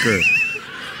giant hooker.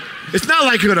 It's not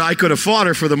like I could have fought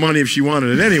her for the money if she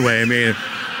wanted it anyway. I mean,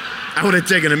 I would have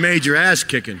taken a major ass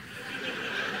kicking.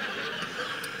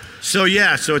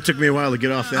 So it took me a while to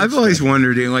get off that. I've always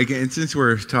wondered, like, and since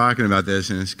we're talking about this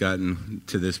and it's gotten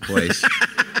to this place.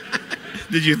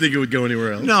 Did you think it would go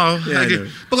anywhere else? No,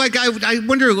 but like I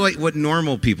wonder like what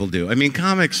normal people do. I mean,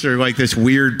 comics are like this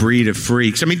weird breed of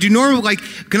freaks. I mean, do normal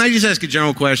Can I just ask a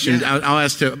general question? Yeah. I'll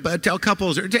ask to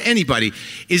couples or to anybody.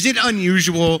 Is it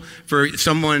unusual for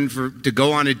someone to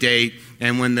go on a date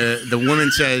and when the woman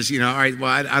says, all right, well,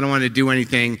 I don't want to do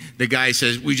anything, the guy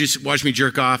says, "We just watch me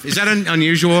jerk off"? Is that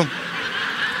unusual?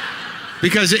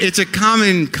 Because it's a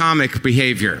common comic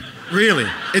behavior. Really?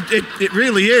 It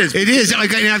really is. It is.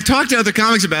 Like, I've talked to other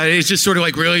comics about it. It's just sort of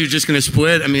like, really, you're just going to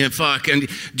split? I mean, fuck. And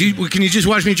can you just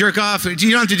watch me jerk off? You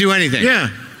don't have to do anything. Yeah.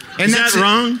 And is that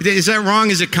wrong? Is that wrong?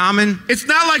 Is it common? It's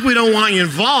not like we don't want you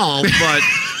involved, but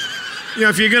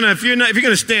if you're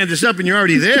gonna stand this up and you're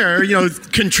already there,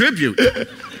 contribute.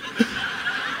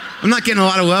 I'm not getting a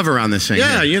lot of love around this thing.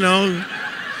 Yeah, I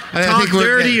think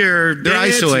dirty or they're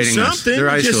isolating or us. They're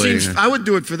isolating us. I would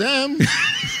do it for them.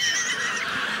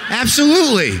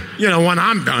 Absolutely. When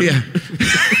I'm done. Yeah.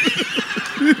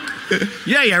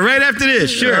 yeah, right after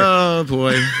this, sure. Oh,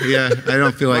 boy. Yeah, I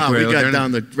don't feel like we got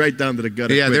right down to the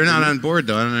gutter. Yeah, they're not on board,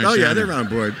 though. I don't understand. Oh, yeah, they're on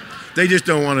board. They just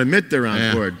don't want to admit they're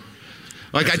on board.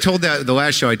 Like I told the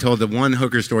last show, I told the one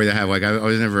hooker story that I have. Like I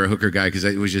was never a hooker guy because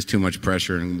it was just too much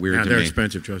pressure and weird to me. They're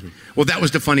expensive, trust me. Well, that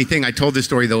was the funny thing. I told this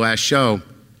story the last show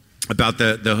about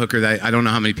the hooker that I don't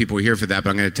know how many people were here for that, but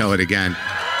I'm going to tell it again.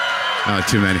 Oh,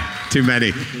 too many.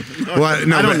 Well,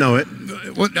 no, I don't know it.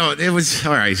 Well, no, it was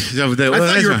all right. So I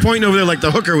thought you were pointing over there like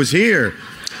the hooker was here.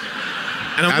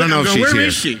 And I don't know if she's here. Where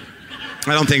is she?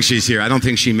 I don't think she's here. I don't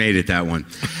think she made it that one.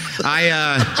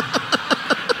 I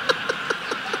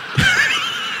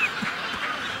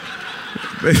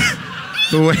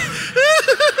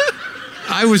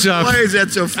was up. Why is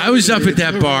that so funny? I was up at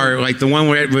that bar, like the one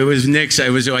where it was Nick's. It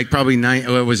was like probably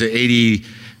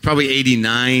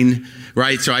 89,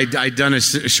 right? So I'd done a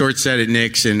short set at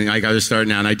Nick's, and I was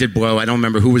starting out, and I did blow. I don't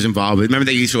remember who was involved. Remember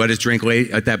they used to let us drink late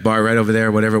at that bar right over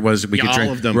there, whatever it was. We could drink.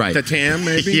 All of them. Right. The Tam,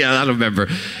 maybe? Yeah, I don't remember.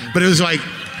 But it was like...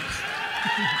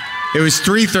 It was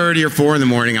 3:30 or 4 in the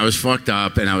morning. I was fucked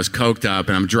up and I was coked up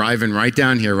and I'm driving right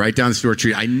down here, right down Stewart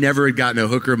Street. I never had gotten a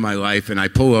hooker in my life, and I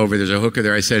pull over. There's a hooker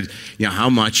there. I said, how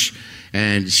much?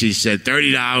 And she said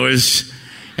 $30.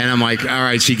 And I'm like, all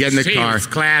right. She get in the car.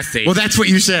 Classy. Well, that's what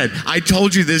you said. I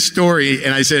told you this story,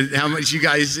 and I said, how much?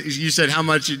 You said how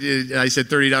much? And I said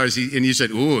 $30, and you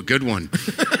said, ooh, a good one.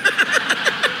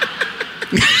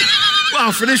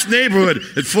 Well, for this neighborhood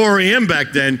at 4 a.m.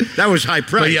 back then, that was high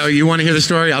price. But you want to hear the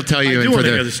story? I'll tell you. I do want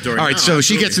to hear the story. All right, so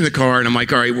she gets in the car, and I'm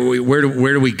like, all right, where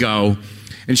do we go?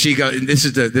 And she goes, this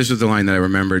is the line that I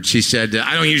remembered. She said,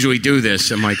 I don't usually do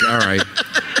this. I'm like, all right.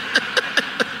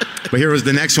 But here was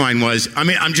the next line was,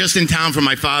 I'm just in town for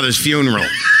my father's funeral.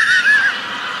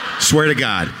 Swear to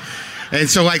God. And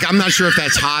so, like, I'm not sure if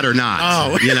that's hot or not.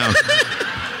 Oh.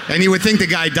 And you would think the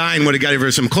guy dying would have got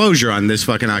her some closure on this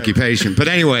fucking occupation. But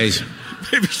anyways...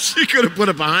 Maybe she could have put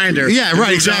it behind her. Yeah,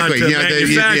 right, exactly.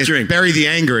 Manufacturing. Bury the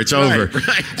anger. It's over.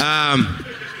 Right.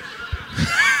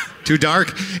 Too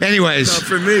dark? Anyways. Not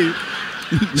for me.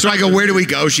 So I go, where do we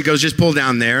go? She goes, just pull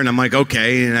down there. And I'm like,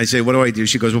 okay. And I say, what do I do?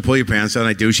 She goes, well, pull your pants down.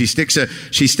 I do. She sticks a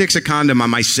condom on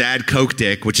my sad coke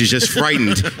dick, which is just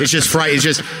frightened. It's just frightened.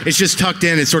 It's just tucked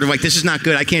in. It's sort of like, this is not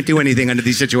good. I can't do anything under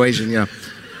these situations,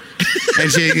 And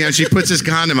she puts this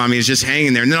condom on me. It's just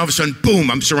hanging there. And then all of a sudden,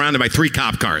 boom, I'm surrounded by 3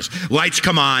 cop cars. Lights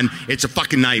come on. It's a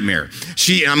fucking nightmare.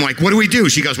 And I'm like, what do we do?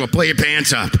 She goes, well, pull your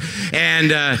pants up. And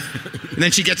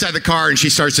then she gets out of the car and she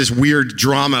starts this weird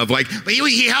drama of like, but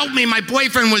he helped me. My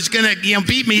boyfriend was going to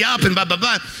beat me up and blah, blah,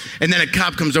 blah. And then a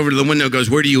cop comes over to the window and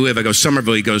goes, where do you live? I go,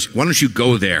 Somerville. He goes, why don't you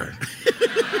go there?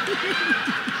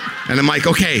 And I'm like,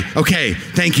 okay,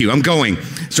 thank you, I'm going.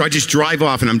 So I just drive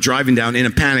off, and I'm driving down in a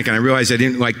panic, and I realize I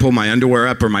didn't pull my underwear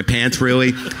up or my pants really.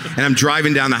 And I'm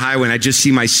driving down the highway, and I just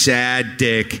see my sad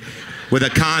dick with a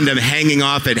condom hanging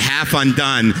off it, half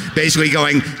undone, basically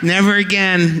going, never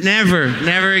again,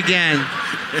 never again.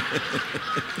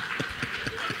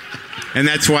 And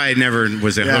that's why I never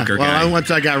was a hooker guy. Well,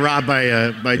 once I got robbed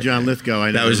by John Lithgow,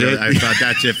 I thought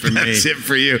that's it for me. That's it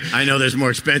for you. I know there's more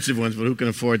expensive ones, but who can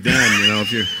afford them?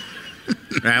 If you're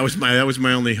that was my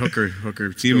only hooker.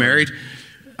 Story. You married?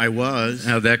 I was.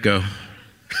 How'd that go?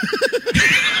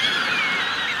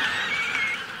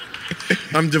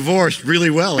 I'm divorced really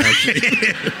well, actually.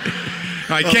 All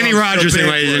right, Kenny Rogerson,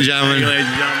 ladies and gentlemen.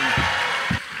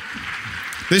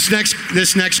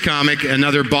 This next comic,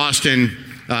 another Boston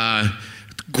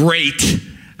great.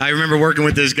 I remember working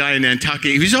with this guy in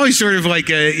Nantucket. He was always sort of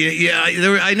like,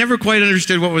 I never quite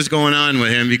understood what was going on with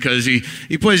him because he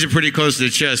plays it pretty close to the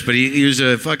chest, but he was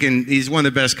he's one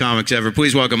of the best comics ever.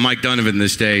 Please welcome Mike Donovan to the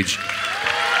stage.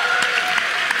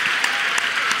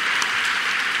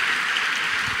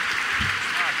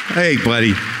 Hey,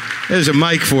 buddy. There's a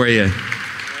mic for you.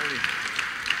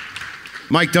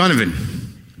 Mike Donovan.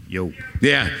 Yo.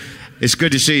 Yeah. It's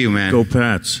good to see you, man. Go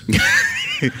Pats.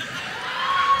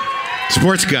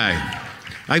 Sports guy.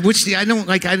 I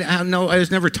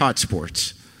was never taught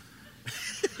sports.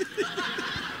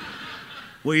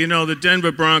 Well, you know, the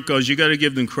Denver Broncos, you got to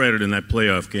give them credit in that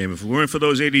playoff game. If it weren't for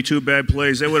those 82 bad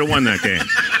plays, they would have won that game.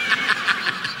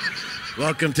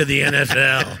 Welcome to the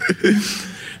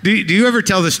NFL. Do you ever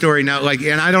tell the story now? Like,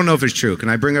 and I don't know if it's true. Can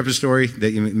I bring up a story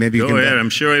that maybe you can? Go ahead. I'm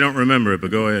sure I don't remember it,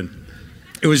 but go ahead.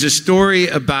 It was a story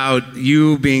about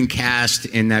you being cast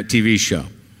in that TV show.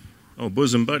 Oh,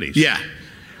 Bosom Buddies. Yeah.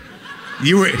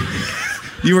 You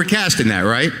were cast in that,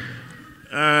 right?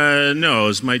 No, it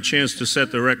was my chance to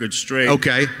set the record straight.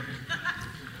 Okay.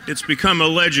 It's become a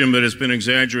legend, but it's been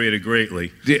exaggerated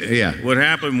greatly. Yeah. What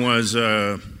happened was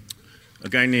a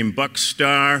guy named Buck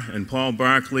Starr and Paul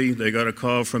Barkley, they got a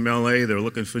call from L.A. They were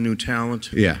looking for new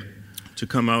talent. Yeah. To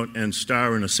come out and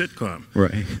star in a sitcom.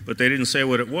 Right. But they didn't say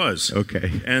what it was.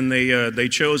 Okay. And they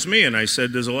chose me, and I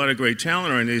said, there's a lot of great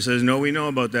talent around. And he says, no, we know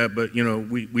about that, but, you know,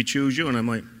 we choose you. And I'm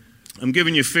like, I'm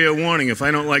giving you fair warning. If I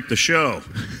don't like the show,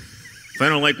 if I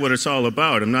don't like what it's all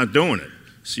about, I'm not doing it.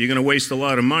 So you're going to waste a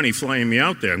lot of money flying me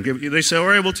out there. They say, all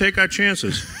right, we'll take our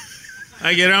chances.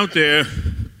 I get out there.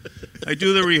 I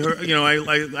do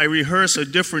I rehearse a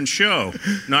different show,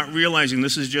 not realizing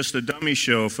this is just a dummy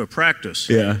show for practice.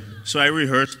 Yeah. So I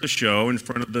rehearsed the show in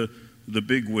front of the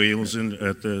big wheels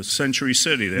at the Century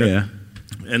City there. Yeah.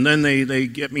 And then they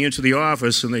get me into the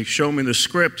office and they show me the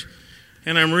script,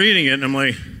 and I'm reading it and I'm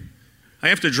like, I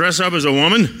have to dress up as a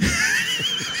woman?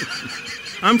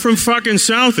 I'm from fucking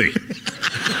Southie.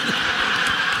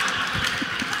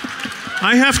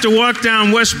 I have to walk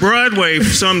down West Broadway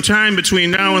sometime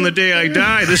between now and the day I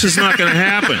die. This is not going to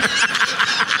happen.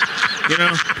 You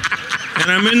know?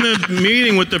 And I'm in the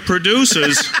meeting with the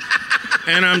producers,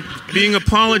 and I'm being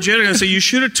apologetic. I say, you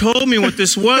should have told me what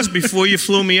this was before you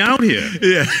flew me out here.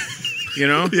 Yeah. You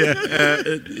know? Yeah.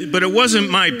 But it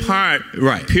wasn't my part,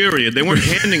 right. Period. They weren't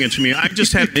handing it to me. I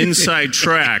just had an inside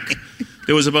track.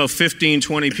 There was about 15,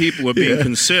 20 people were being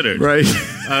considered. Right.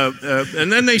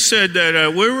 And then they said that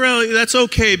that's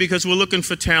okay because we're looking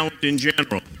for talent in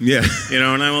general. Yeah. You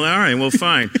know, and I went, all right, well,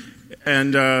 fine.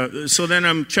 And so then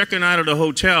I'm checking out of the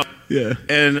hotel. Yeah.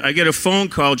 And I get a phone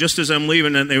call just as I'm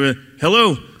leaving, and they were,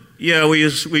 hello? Yeah, we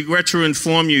regret to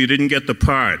inform you didn't get the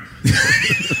part.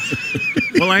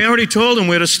 Well, I already told them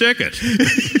where to stick it.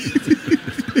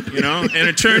 You know? And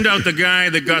it turned out the guy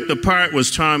that got the part was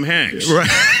Tom Hanks. Right.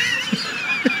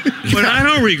 But I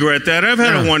don't regret that. I've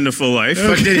had a wonderful life.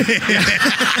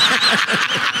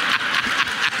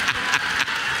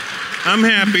 I'm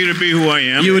happy to be who I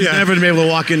am. You would never be able to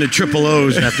walk into Triple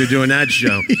O's after doing that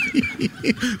show.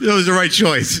 That was the right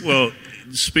choice. Well,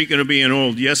 speaking of being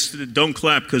old, don't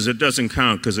clap because it doesn't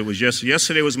count because it was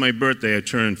yesterday was my birthday. I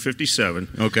turned 57.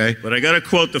 Okay. But I got to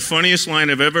quote the funniest line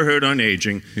I've ever heard on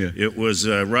aging. Yeah. It was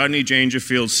Rodney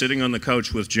Dangerfield sitting on the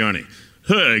couch with Johnny.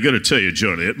 Hey, I got to tell you,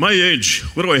 Johnny, at my age,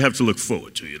 what do I have to look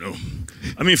forward to, you know?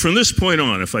 I mean, from this point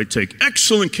on, if I take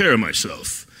excellent care of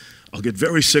myself, I'll get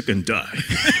very sick and die.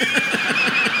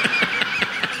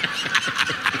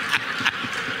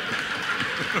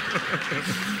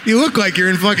 You look like you're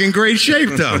in fucking great shape,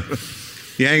 though.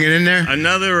 You hanging in there?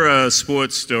 Another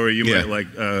sports story you might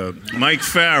like. Mike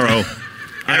Farrow.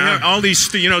 I heard all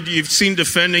these, you know, you've seen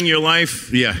Defending Your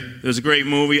Life? Yeah. There's a great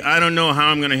movie. I don't know how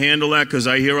I'm going to handle that because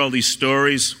I hear all these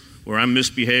stories where I'm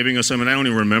misbehaving or something. I don't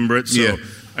even remember it, so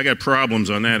I got problems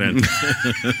on that end.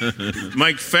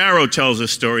 Mike Farrow tells a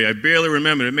story. I barely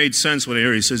remember it. It made sense when I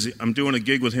heard it. He says, I'm doing a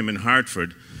gig with him in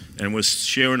Hartford, and we're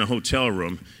sharing a hotel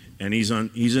room, and he's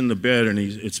in the bed, and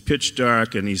it's pitch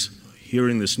dark, and he's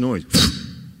hearing this noise.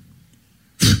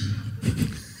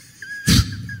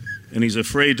 And he's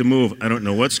afraid to move. I don't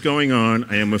know what's going on.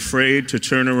 I am afraid to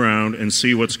turn around and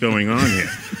see what's going on here.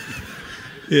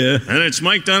 Yeah. And it's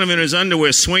Mike Donovan in his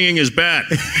underwear swinging his bat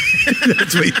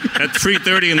That's me. at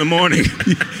 3:30 in the morning.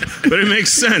 But it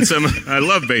makes sense. I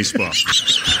love baseball.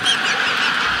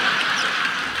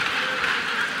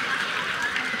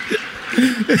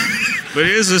 But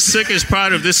here's the sickest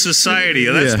part of this society.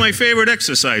 That's my favorite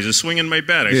exercise, is swinging my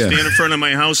bat. I stand in front of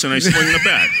my house and I swing the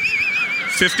bat.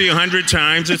 50, 100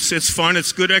 times. It's fun.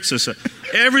 It's good exercise.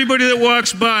 Everybody that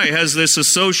walks by has this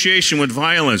association with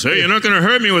violence. Hey, you're not going to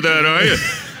hurt me with that, are you?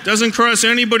 Doesn't cross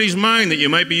anybody's mind that you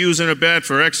might be using a bat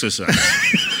for exercise.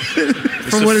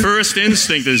 The first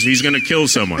instinct is he's going to kill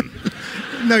someone.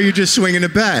 No, you're just swinging a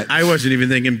bat. I wasn't even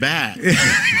thinking bat.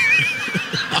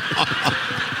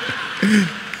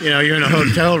 You're in a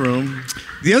hotel room.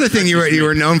 The other thing you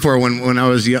were known for when I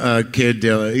was a kid,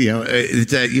 is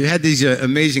that you had these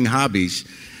amazing hobbies,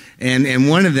 and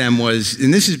one of them was,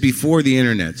 and this is before the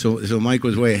internet, so Mike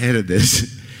was way ahead of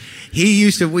this. We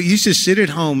used to sit at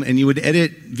home and you would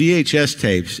edit VHS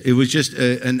tapes. It was just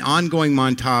an ongoing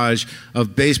montage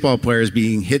of baseball players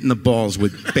being hit in the balls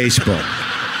with baseball.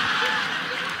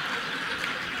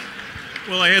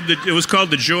 Well, it was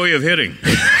called The Joy of Hitting.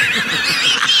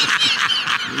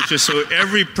 It's just so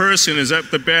every person is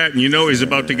at the bat and he's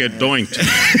about to get doinked.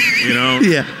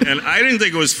 Yeah. And I didn't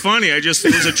think it was funny. It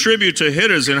was a tribute to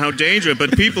hitters and how dangerous.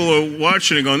 But people were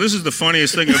watching and going, "This is the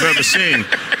funniest thing I've ever seen."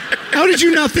 How did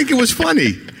you not think it was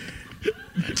funny?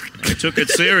 I took it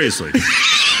seriously.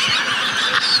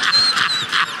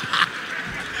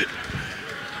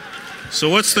 So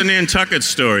what's the Nantucket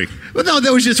story? Well, no,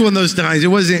 that was just one of those times. It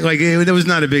wasn't like, that was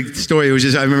not a big story. It was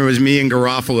just, I remember it was me and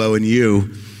Garofalo and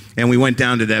you. And we went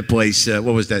down to that place. What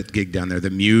was that gig down there? The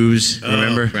Muse,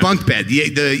 remember? Right. Bunk bed.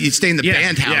 You'd stay in the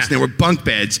band house, and there were bunk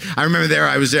beds. I remember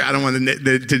I was there. I don't want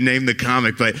to name the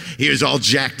comic, but he was all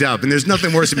jacked up. And there's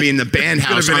nothing worse than being in the band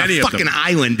house on a fucking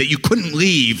island that you couldn't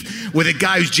leave with a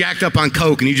guy who's jacked up on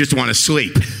coke, and you just want to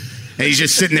sleep. And he's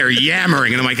just sitting there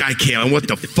yammering, and I'm like, I can't. What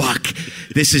the fuck?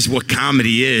 This is what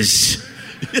comedy is.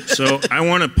 So I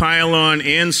want to pile on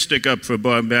and stick up for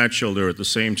Bob Batchelder at the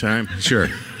same time. Sure.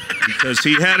 Because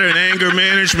he had an anger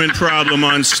management problem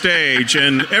on stage,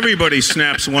 and everybody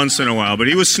snaps once in a while, but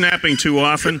he was snapping too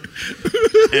often,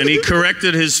 and he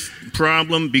corrected his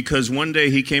problem because one day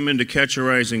he came in to catch a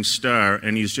rising star,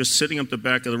 and he's just sitting up the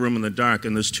back of the room in the dark,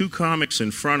 and there's two comics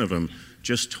in front of him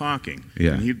just talking.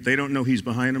 Yeah. And they don't know he's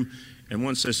behind him, and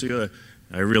one says to the other,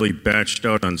 "I really batched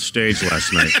out on stage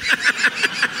last night."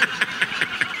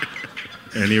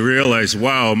 And he realized,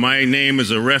 wow, my name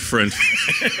is a reference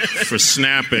for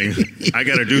snapping. I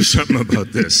got to do something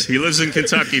about this. He lives in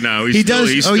Kentucky now. He's still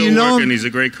working. He's a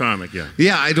great comic, yeah.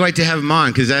 Yeah, I'd like to have him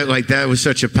on because that was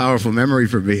such a powerful memory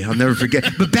for me. I'll never forget.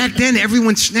 But back then,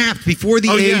 everyone snapped. Before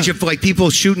the age of people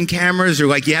shooting cameras or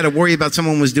you had to worry about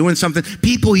someone was doing something,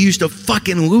 people used to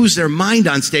fucking lose their mind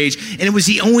on stage, and it was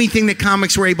the only thing that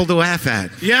comics were able to laugh at.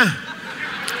 Yeah.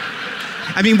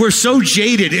 I mean, we're so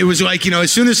jaded. It was like,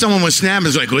 as soon as someone was snapping, it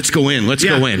was like, let's go in. Let's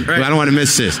go in. Right. I don't want to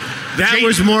miss this. That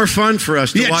was more fun for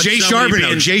us to watch. Jay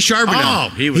Charbonneau. Oh,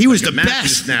 he was the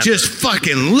best. Snapper. Just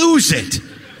fucking lose it.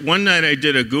 One night I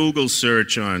did a Google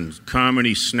search on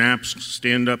comedy snaps,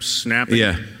 stand-up snapping.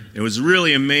 Yeah. It was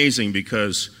really amazing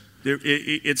because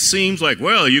it seems like,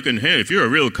 well, you can if you're a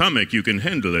real comic, you can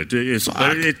handle it.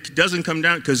 But it doesn't come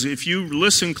down, because if you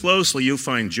listen closely, you'll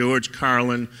find George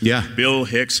Carlin, Bill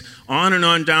Hicks, on and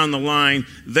on down the line.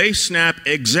 They snap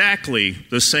exactly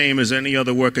the same as any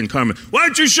other working comic. Why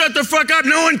don't you shut the fuck up?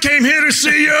 No one came here to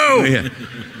see you.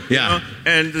 Yeah.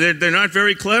 And they're not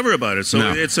very clever about it.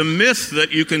 So it's a myth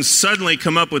that you can suddenly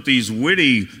come up with these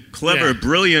witty, clever,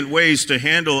 brilliant ways to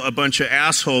handle a bunch of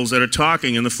assholes that are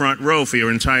talking in the front row for your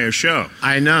entire show.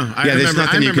 I know. I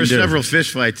remember several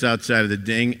fist fights outside of the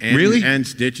Ding and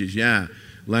Stitches. Yeah.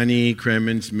 Lenny,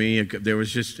 Crimmins, me. There was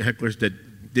just hecklers that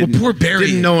poor Barry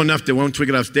didn't know enough that won't twig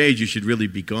it off stage. You should really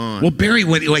be gone. Well, Barry,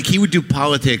 he would do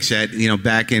politics at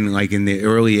back in in the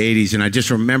early '80s, and I just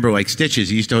remember Stitches.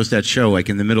 He used to host that show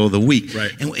in the middle of the week,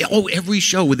 right? And every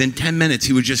show within 10 minutes,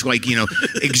 he would just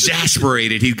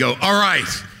exasperated. He'd go, "All right,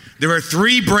 there are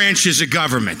 3 branches of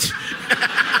government."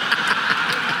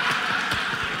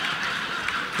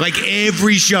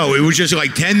 Every show, it was just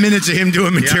 10 minutes of him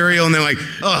doing material, and they're like,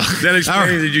 "Oh, that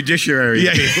explains the judiciary."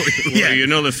 Well, you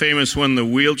know the famous one, the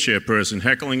wheelchair person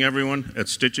heckling everyone at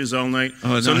Stitches all night.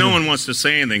 So no one wants to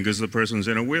say anything because the person's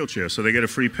in a wheelchair, so they get a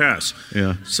free pass.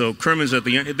 Yeah. So Crimmins at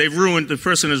the end, the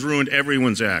person has ruined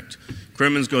everyone's act.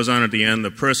 Crimmins goes on at the end. The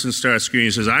person starts screaming.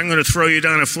 He says, "I'm going to throw you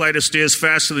down a flight of stairs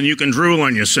faster than you can drool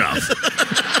on yourself."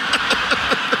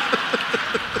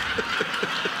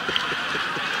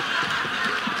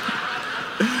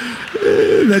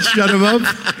 That shut him up?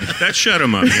 That shut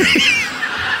him up,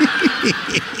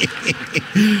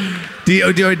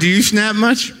 yeah. Do you snap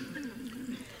much?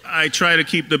 I try to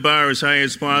keep the bar as high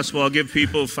as possible. I'll give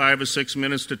people 5 or 6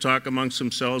 minutes to talk amongst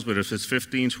themselves, but if it's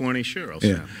 15, 20, sure, I'll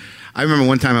snap. I remember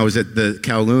one time I was at the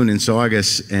Kowloon in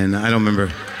Saugus, and I don't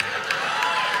remember.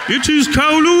 It is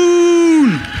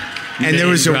Kowloon! And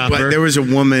there was a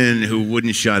woman who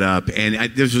wouldn't shut up,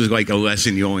 and this was a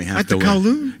lesson you only have to learn. At the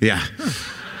Kowloon? Yeah.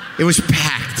 It was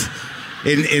packed.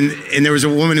 And there was a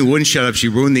woman who wouldn't shut up. She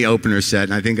ruined the opener set,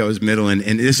 and I think I was middle. And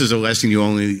this is a lesson you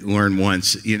only learn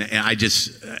once. You know, and I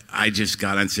just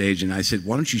got on stage and I said,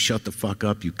 "Why don't you shut the fuck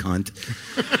up, you cunt?"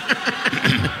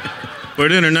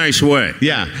 But in a nice way.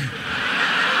 Yeah.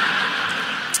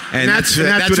 And that's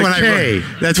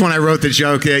when I wrote the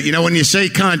joke. You know, when you say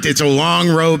cunt, it's a long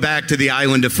row back to the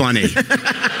island of funny.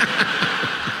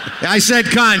 I said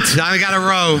cunt. I got a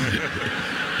row.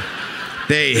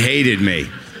 They hated me.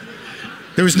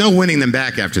 There was no winning them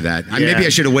back after that. Maybe I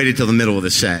should have waited till the middle of the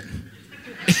set.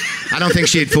 I don't think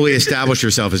she had fully established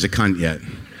herself as a cunt yet.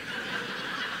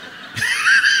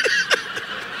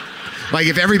 Like,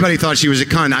 if everybody thought she was a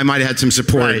cunt, I might have had some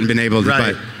support and been able to.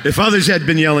 Right. But if others had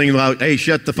been yelling loud, "Hey,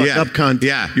 shut the fuck up, cunt!"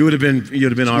 Yeah, you'd have been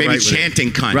all right. Maybe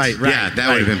chanting "cunt." Right. Yeah, that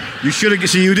would have been. You should have.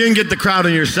 See, you didn't get the crowd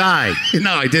on your side.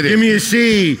 No, I didn't. Give me a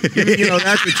C. You know,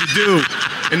 that's what you do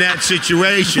in that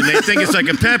situation. They think it's like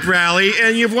a pep rally,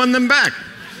 and you've won them back.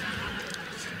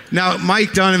 Now,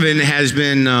 Mike Donovan has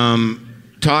been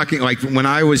talking, like when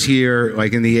I was here,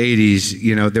 like in the 80s,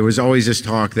 you know, there was always this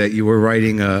talk that you were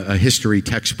writing a history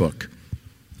textbook.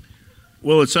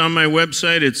 Well, it's on my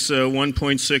website. It's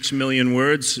 1.6 million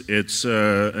words. It's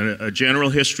a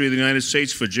general history of the United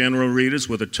States for general readers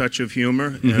with a touch of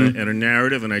humor and a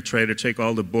narrative. And I try to take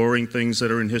all the boring things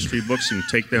that are in history books and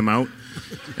take them out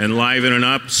and liven it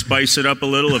up, spice it up a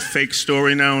little, a fake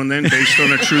story now and then based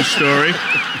on a true story.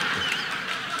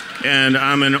 And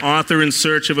I'm an author in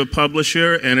search of a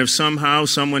publisher, and if somehow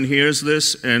someone hears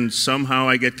this and somehow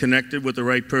I get connected with the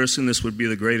right person, this would be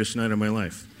the greatest night of my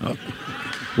life. Oh.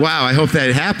 Wow, I hope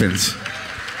that happens.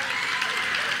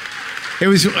 It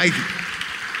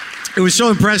was so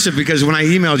impressive because when I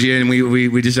emailed you and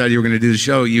we decided you were going to do the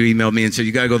show, you emailed me and said,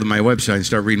 "You got to go to my website and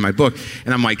start reading my book."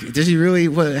 And I'm like, "Does he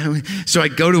really?" So I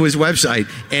go to his website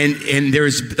and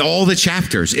there's all the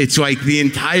chapters. It's like the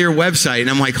entire website. And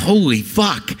I'm like, "Holy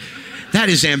fuck, that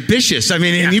is ambitious." I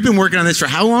mean, and you've been working on this for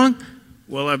how long?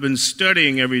 Well, I've been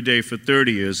studying every day for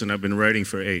 30 years and I've been writing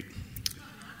for 8.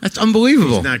 That's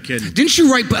unbelievable. He's not kidding. Didn't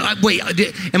you write, but wait,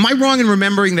 am I wrong in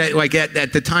remembering that like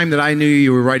at the time that I knew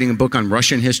you were writing a book on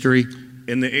Russian history?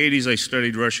 In the 80s, I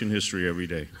studied Russian history every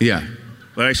day. Yeah.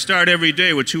 But I start every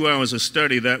day with 2 hours of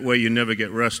study. That way you never get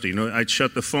rusty. You know, I'd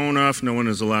shut the phone off. No one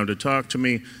is allowed to talk to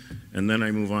me. And then I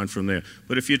move on from there.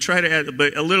 But if you try to add,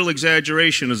 but a little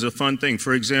exaggeration is a fun thing.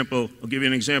 For example, I'll give you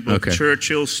an example. Okay.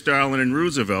 Churchill, Stalin, and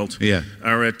Roosevelt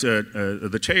are at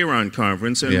the Tehran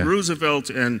conference. And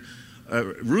Roosevelt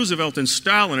and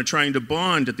Stalin are trying to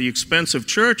bond at the expense of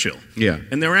Churchill. Yeah.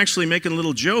 And they're actually making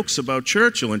little jokes about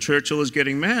Churchill, and Churchill is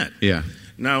getting mad. Yeah.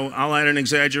 Now, I'll add an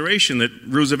exaggeration that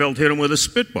Roosevelt hit him with a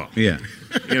spitball. Yeah.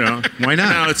 You know? Why not?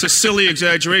 Now, it's a silly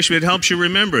exaggeration. It helps you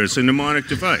remember. It's a mnemonic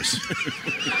device.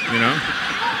 You know?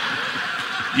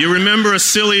 You remember a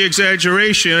silly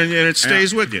exaggeration, and it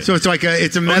stays with you. So it's like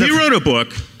it's a metaphor. He wrote a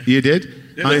book. You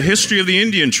did? The History of the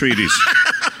Indian Treaties.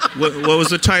 What was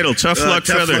the title? Tough Luck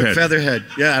Featherhead. Featherhead.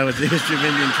 Yeah, it was the History of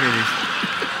Indian Treaties.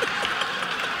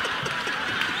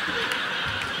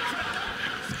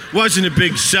 Wasn't a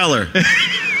big seller.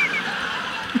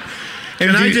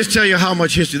 Can I just tell you how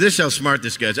much history? This is how smart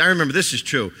this guy is. I remember, this is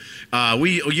true.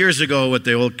 We years ago at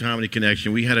the old Comedy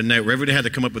Connection, we had a night where everybody had to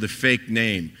come up with a fake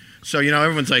name. So, you know,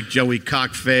 everyone's like Joey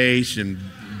Cockface and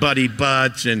Buddy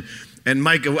Butts and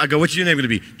Mike. I go, "What's your name going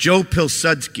to be?" Joe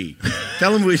Pilsudski.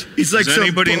 Tell him he's like. Does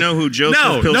anybody know who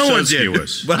Joseph Pilsudski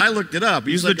was? But I looked it up.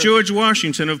 He's like the George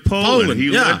Washington of Poland. He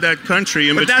led that country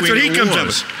in between that's what he the comes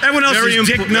wars. up with. Everyone else is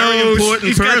Dick Nose.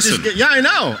 Important person. Yeah, I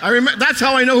know. I remember. That's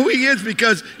how I know who he is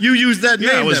because you used that name.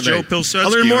 Yeah, it was that Joe night. Pilsudski. I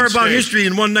learned more on about stage. history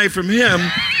in one night from him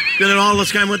than all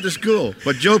this guy went to school.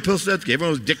 But Joe Pilsudski,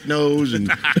 everyone was Dick Nose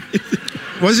and.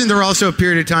 Wasn't there also a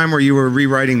period of time where you were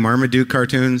rewriting Marmaduke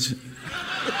cartoons?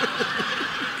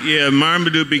 Yeah,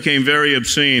 Marmaduke became very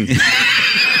obscene.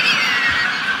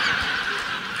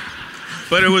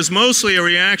 But it was mostly a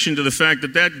reaction to the fact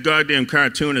that that goddamn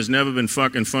cartoon has never been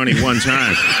fucking funny one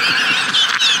time.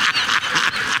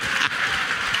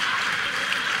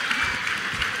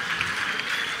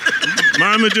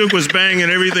 Marmaduke was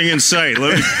banging everything in sight.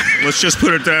 Let's just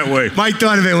put it that way. Mike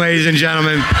Donovan, ladies and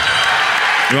gentlemen.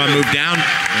 You want to move down?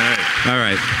 All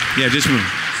right. Yeah, just move.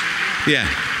 Yeah.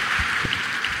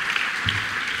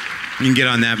 You can get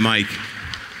on that mic.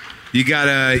 You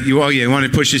got you want to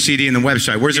push the CD in the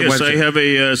website. Where's the website? Yes, I have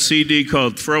a CD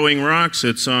called Throwing Rocks.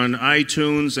 It's on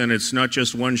iTunes, and it's not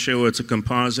just one show. It's a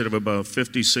composite of about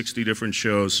 50, 60 different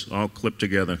shows, all clipped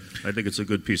together. I think it's a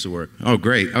good piece of work. Oh,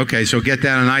 great. Okay, so get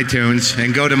that on iTunes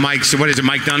and go to Mike's, what is it,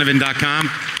 MikeDonovan.com?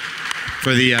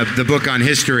 for the book on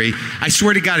history. I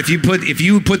swear to God, if you put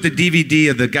the DVD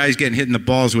of the guys getting hit in the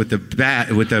balls with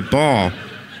the ball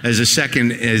as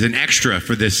an extra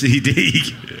for the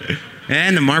CD,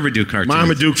 and the Marmaduke cartoon.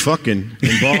 Marmaduke fucking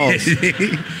in balls.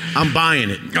 I'm buying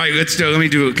it. All right,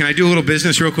 can I do a little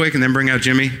business real quick and then bring out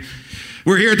Jimmy?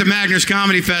 We're here at the Magners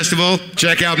Comedy Festival.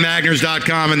 Check out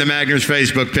Magners.com and the Magners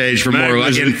Facebook page for more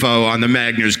info on the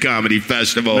Magners Comedy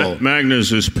Festival.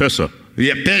 Magners is pisser.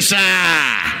 Yeah, pisser!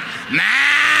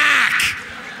 Mac!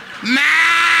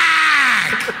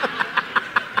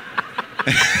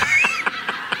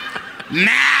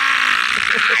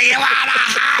 You wanna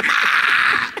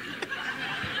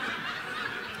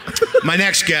My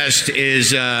next guest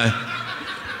is a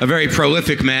very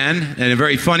prolific man and a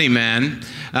very funny man.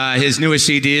 His newest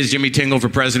CD is Jimmy Tingle for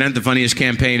President, the funniest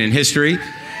campaign in history.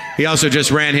 He also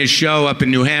just ran his show up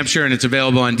in New Hampshire, and it's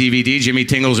available on DVD, Jimmy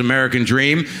Tingle's American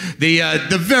Dream.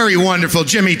 The very wonderful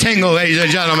Jimmy Tingle, ladies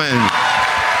and gentlemen.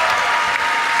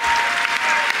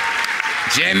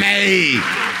 Jimmy.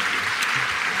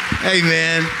 Hey,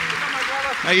 man.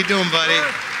 How you doing, buddy?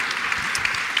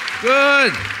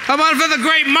 Good. How about for the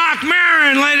great Marc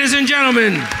Maron, ladies and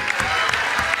gentlemen?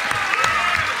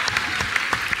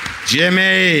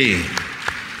 Jimmy.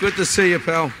 Good to see you,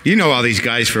 pal. You know all these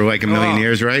guys for like a million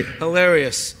years, right?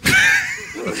 Hilarious.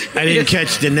 I didn't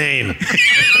catch the name.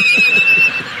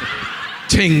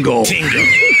 Tingle.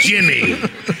 Jimmy.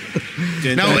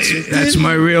 No, that's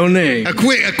my real name. A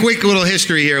quick little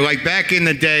history here. Like back in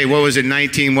the day, what was it,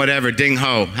 19 whatever, Ding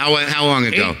Ho? How long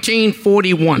ago?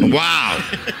 1841. Wow.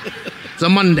 It's a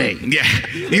Monday. Yeah.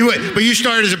 But you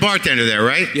started as a bartender there,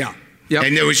 right? Yeah. Yep.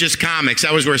 And it was just comics.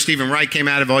 That was where Stephen Wright came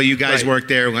out of. All you guys worked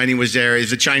there. Lenny was there. It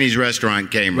was a Chinese restaurant in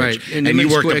Cambridge. Right. And you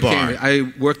worked the bar.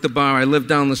 I worked the bar. I lived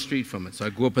down the street from it. So I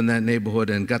grew up in that neighborhood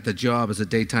and got the job as a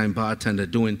daytime bartender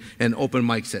doing open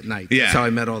mics at night. Yeah. That's how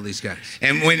I met all these guys.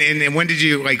 And when did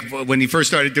you, like, when you first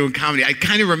started doing comedy, I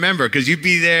kind of remember, because you'd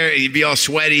be there, you'd be all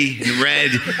sweaty and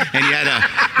red, and you had a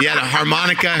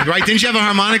harmonica, right? Didn't you have a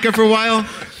harmonica for a while?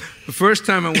 The first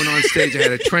time I went on stage, I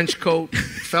had a trench coat,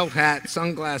 felt hat,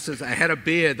 sunglasses. I had a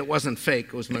beard that wasn't fake.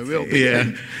 It was my real beard.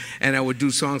 Yeah. And I would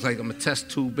do songs like, I'm a test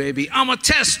tube baby. I'm a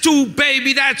test tube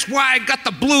baby, that's why I got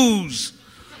the blues.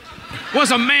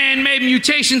 Was a man-made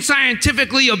mutation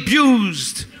scientifically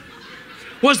abused?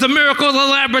 Was the miracle of the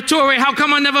laboratory? How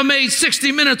come I never made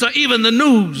 60 Minutes or even the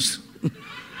news?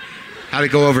 How'd it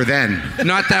go over then?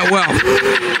 Not that well.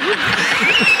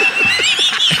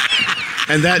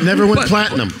 And that never went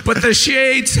platinum. But the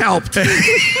shades helped.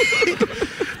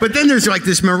 But then there's like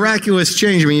this miraculous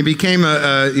change. I mean, you became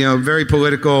a very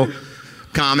political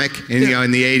comic in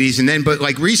the 80s, and then but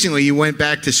like recently you went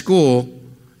back to school,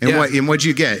 and what'd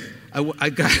you get? I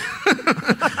got.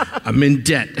 I'm in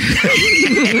debt.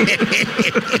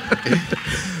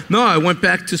 No, I went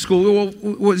back to school.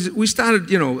 We started,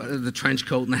 the trench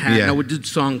coat and the hat. Yeah. And I would do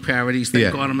song parodies.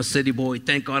 Thank God I'm a city boy.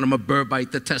 Thank God I'm a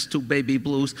Burbite. The Test Tube Baby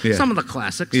Blues. Yeah. Some of the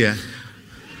classics. Yeah.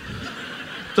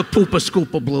 The Poopa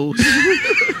Scoopa Blues.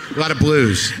 A lot of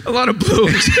blues. A lot of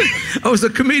blues. I was a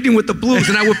comedian with the blues,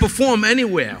 and I would perform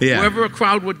anywhere. Yeah. Wherever a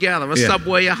crowd would gather. A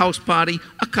subway, a house party,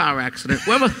 a car accident.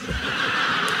 Wherever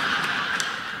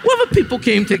people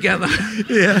came together.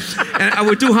 Yeah. And I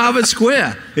would do Harvard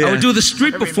Square. Yeah. I would do the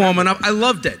street performance. I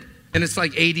loved it. And it's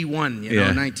like 81,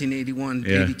 1981,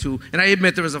 82. And I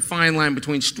admit there was a fine line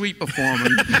between street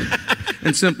performing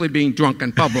and simply being drunk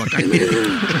in public. I mean,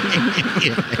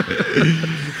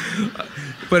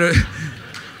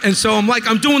 and so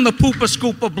I'm doing the Poopa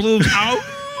Scoopa Blues.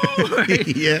 Right?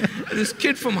 Yeah. This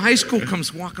kid from high school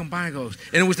comes walking by and goes,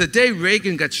 and it was the day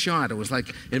Reagan got shot. It was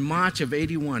like in March of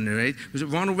 81, right? It was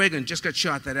Ronald Reagan just got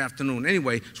shot that afternoon.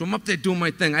 Anyway, so I'm up there doing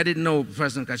my thing. I didn't know the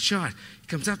president got shot. He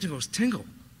comes up to me and goes, Tingle,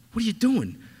 what are you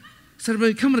doing? I said, I'm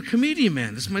becoming a comedian,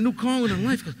 man. This is my new calling in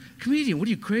life. He goes, comedian, what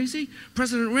are you, crazy?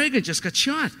 President Reagan just got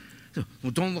shot. I said,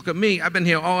 well, don't look at me. I've been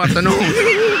here all afternoon.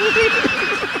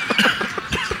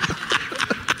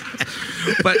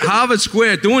 But Harvard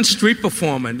Square, doing street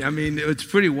performing, I mean, it's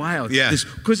pretty wild. Yeah.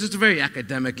 Because it's a very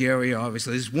academic area,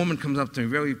 obviously. This woman comes up to me,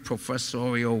 very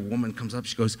professorial woman comes up.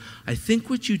 She goes, I think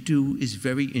what you do is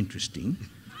very interesting.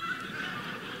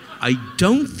 I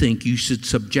don't think you should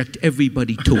subject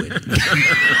everybody to it.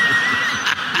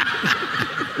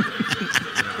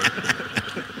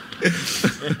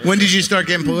 When did you start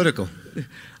getting political?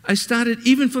 I started,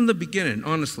 even from the beginning,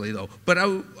 honestly, though. But I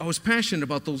was passionate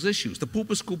about those issues. The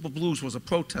Poopa Scoopa Blues was a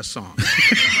protest song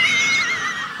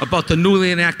about the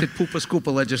newly enacted Poopa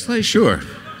Scoopa legislation. Sure.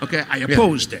 Okay, I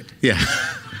opposed it. Yeah.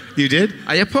 You did?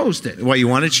 I opposed it. Why, you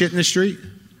wanted shit in the street?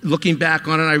 looking back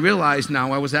on it, I realize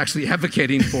now I was actually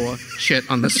advocating for shit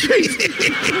on the street.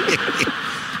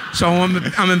 So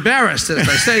I'm embarrassed as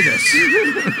I say this.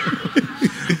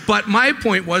 But my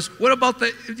point was, what about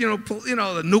the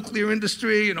the nuclear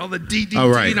industry and all the DDT? Oh,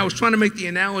 right. I was trying to make the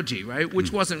analogy, right,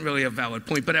 which wasn't really a valid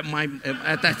point. But at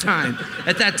that time,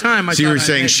 I So you were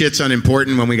saying shit's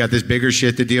unimportant when we got this bigger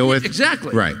shit to deal with?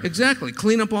 Exactly. Right. Exactly.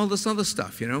 Clean up all this other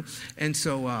stuff, And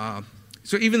so,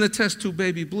 so even the Test Tube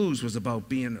Baby Blues was about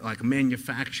being like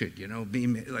manufactured,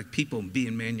 being like people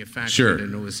being manufactured. Sure.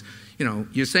 And it was,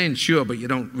 you're saying sure, but you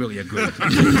don't really agree.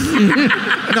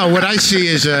 No, what I see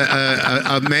is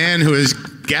a man who has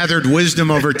gathered wisdom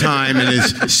over time and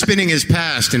is spinning his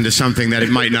past into something that it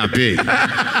might not be.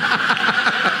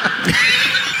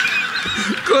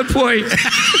 Good point.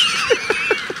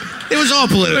 It was all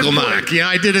political, Marc.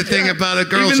 I did a thing about a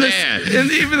girl's ad.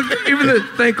 And even the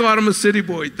thank God I'm a city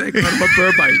boy, thank God I'm a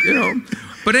Burbite,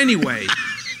 But anyway,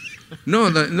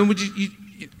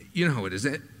 you know how it is.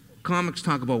 Comics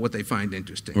talk about what they find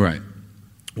interesting. Right.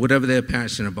 Whatever they're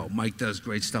passionate about. Mike does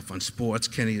great stuff on sports.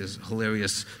 Kenny is a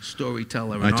hilarious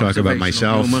storyteller. And I talk about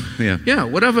myself. Humor. Yeah,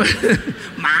 whatever.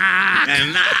 Marc.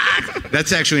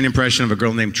 That's actually an impression of a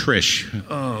girl named Trish.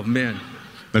 Oh, man.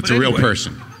 That's a real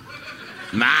person.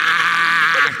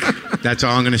 Marc! That's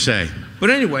all I'm going to say. But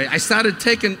anyway, I started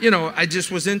taking, I just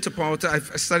was into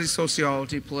politics. I studied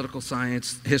sociology, political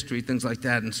science, history, things like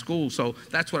that in school. So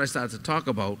that's what I started to talk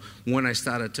about when I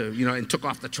started to, and took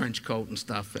off the trench coat and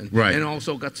stuff. And, right. And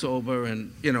also got sober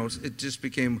and, it just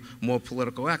became more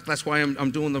political act. That's why I'm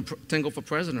doing the Tingle for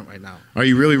president right now. Are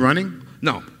you really running?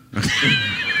 No.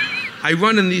 I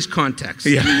run in these contexts.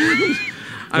 Yeah.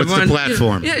 What's the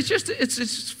platform? It's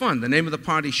just fun. The name of the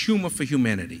party is Humor for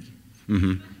Humanity.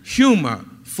 Mm-hmm. Humor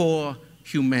for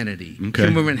humanity. Okay.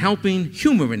 Humor in helping,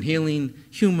 humor in healing,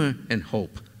 humor and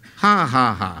hope. Ha,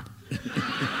 ha, ha.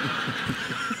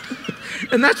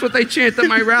 And that's what they chant at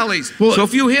my rallies. Well, so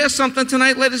if you hear something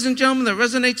tonight, ladies and gentlemen, that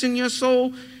resonates in your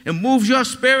soul and moves your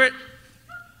spirit,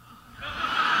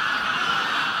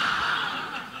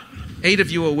 8 of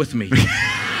you are with me.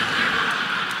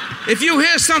 If you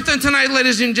hear something tonight,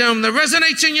 ladies and gentlemen, that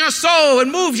resonates in your soul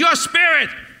and moves your spirit,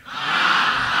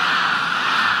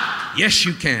 yes,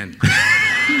 you can.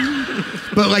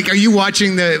 But are you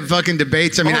watching the fucking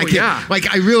debates? I mean, I can't. Yeah.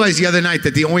 I realized the other night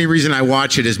that the only reason I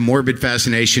watch it is morbid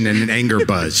fascination and an anger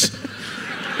buzz.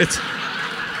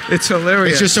 It's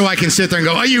hilarious. It's just so I can sit there and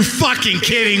go, "Are you fucking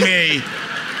kidding me?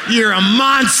 You're a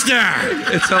monster!"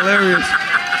 It's hilarious.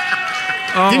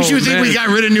 Didn't you think we got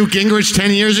rid of Newt Gingrich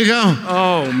 10 years ago?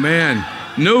 Oh, man.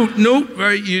 Newt,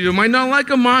 you might not like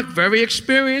him, Marc. Very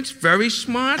experienced, very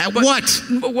smart. At what?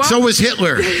 So was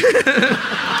Hitler.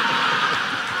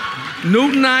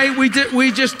 Newt and I,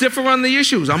 we just differ on the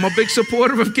issues. I'm a big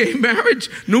supporter of gay marriage.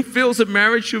 Newt feels that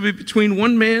marriage should be between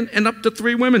one man and up to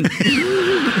 3 women.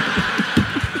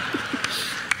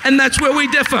 And that's where we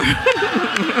differ.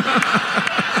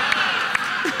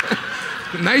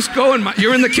 Nice going,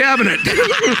 you're in the cabinet.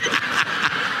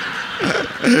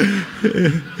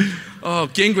 Oh,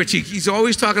 Gingrich, he's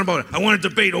always talking about, I want to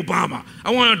debate Obama. I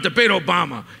want to debate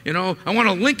Obama. I want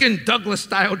a Lincoln Douglas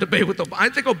style debate with Obama. I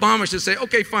think Obama should say,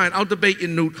 okay, fine, I'll debate you,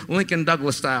 Newt, Lincoln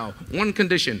Douglas style. One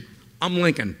condition, I'm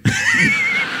Lincoln.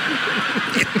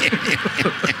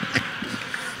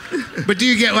 But do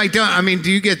you get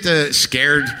do you get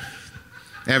scared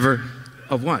ever?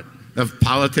 Of what? Of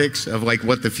politics, of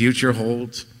what the future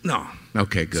holds? No.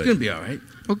 Okay, good. It's going to be all right.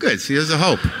 Well, good. See, there's a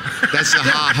hope. That's the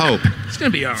hope. It's going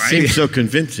to be all right. Seems so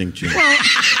convincing, Jim. Well,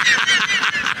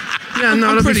 yeah,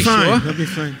 no, I'm pretty fine. sure. That'll be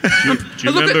fine. Do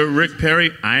you remember Rick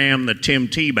Perry? I am the Tim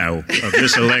Tebow of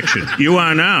this election. You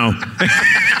are now.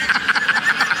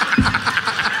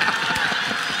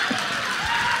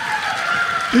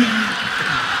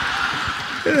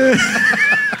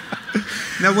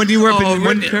 Now, when you were up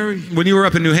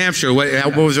in New Hampshire,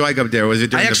 what was it like up there? Was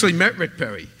it? I actually met Rick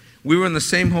Perry. We were in the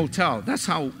same hotel. That's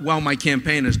how well my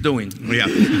campaign is doing. Yeah.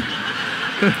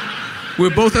 We're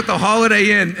both at the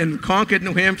Holiday Inn in Concord,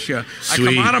 New Hampshire. Sweet.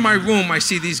 I come out of my room, I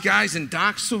see these guys in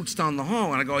dark suits down the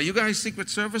hall, and I go, "Are you guys Secret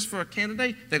Service for a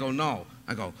candidate?" They go, "No."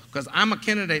 I go, "Because I'm a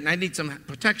candidate and I need some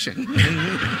protection."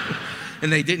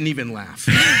 And they didn't even laugh.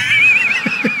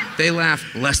 They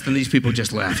laughed less than these people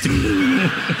just laughed.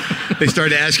 They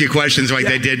started to ask you questions like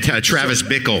they did Travis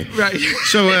Bickle. Right.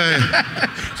 So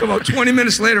about 20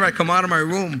 minutes later, I come out of my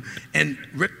room, and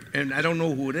Rick, and I don't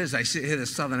know who it is. I hear this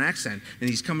southern accent, and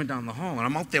he's coming down the hall, and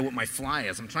I'm out there with my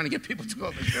flyers. I'm trying to get people to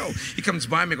go to the show. He comes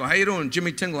by me, and go, "How you doing?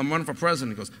 Jimmy Tingle, I'm running for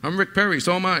president." He goes, "I'm Rick Perry,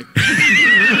 so am I."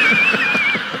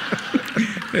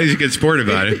 He's a good sport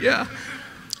about it. Yeah.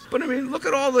 But I mean, look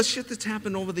at all the shit that's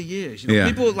happened over the years. You know, Yeah.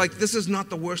 people are like, this is not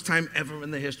the worst time ever in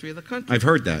the history of the country. I've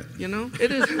heard that. You know, it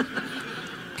is.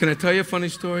 Can I tell you a funny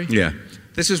story? Yeah.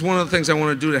 This is one of the things I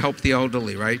want to do to help the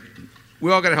elderly, right?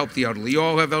 We all got to help the elderly. You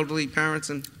all have elderly parents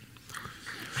and...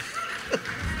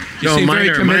 No, mine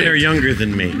are younger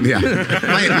than me. Yeah.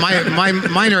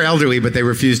 Mine are elderly, but they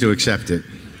refuse to accept it.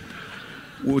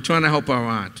 We're trying to help our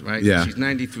aunt, right? Yeah. She's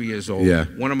 93 years old. Yeah.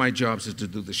 One of my jobs is to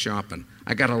do the shopping.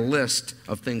 I got a list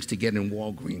of things to get in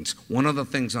Walgreens. One of the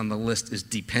things on the list is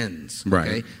Depends. Right.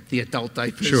 Okay? The adult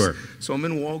diapers. Sure. So I'm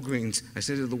in Walgreens. I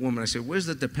said to the woman, I said, where's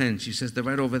the Depends? She says, they're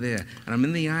right over there. And I'm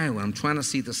in the aisle, and I'm trying to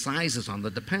see the sizes on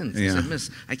the Depends. Yeah. I said, miss,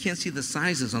 I can't see the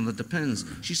sizes on the Depends.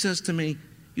 She says to me,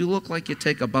 you look like you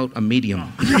take about a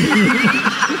medium.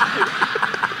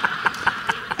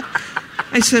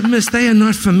 I said, miss, they are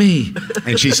not for me.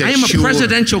 And she said, I am a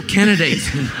presidential candidate.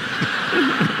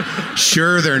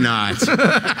 Sure they're not.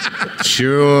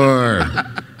 Sure.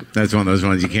 That's one of those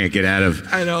ones you can't get out of.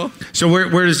 I know. So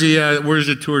where's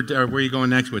the tour? Where are you going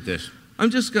next with this? I'm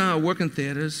just going to work in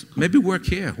theaters. Maybe work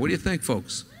here. What do you think,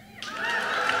 folks?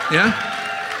 Yeah?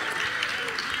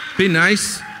 Be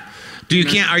nice.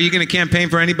 Are you going to campaign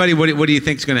for anybody? What do you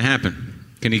think is going to happen?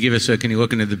 Can you give us can you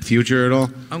look into the future at all?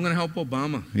 I'm going to help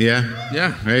Obama. Yeah?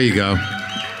 Yeah. There you go.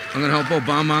 I'm going to help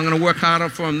Obama. I'm going to work harder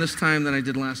for him this time than I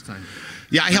did last time.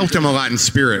 Yeah, I helped him a lot in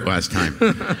spirit last time.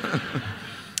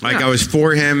 I was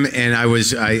for him, and I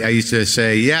used to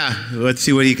say, yeah, let's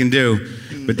see what he can do.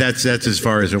 But that's as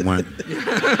far as it went.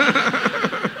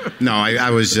 No, I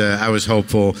was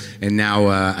hopeful, and now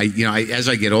as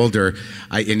I get older,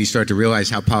 and you start to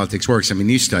realize how politics works. I mean,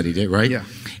 you studied it, right? Yeah.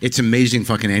 It's amazing,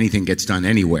 fucking anything gets done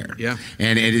anywhere. Yeah.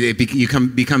 And you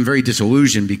become very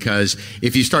disillusioned because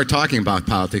if you start talking about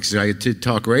politics, I did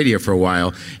talk radio for a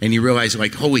while, and you realize,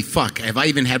 like, holy fuck, have I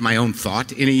even had my own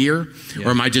thought in a year,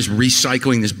 or am I just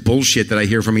recycling this bullshit that I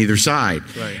hear from either side?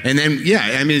 Right. And then,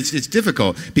 it's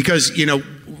difficult because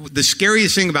the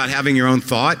scariest thing about having your own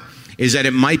thought is that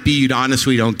it might be you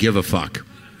honestly don't give a fuck.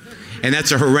 And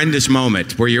that's a horrendous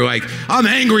moment where you're like, I'm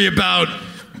angry about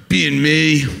being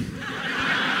me.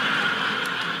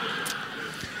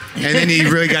 And then you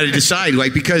really got to decide,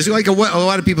 because a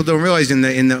lot of people don't realize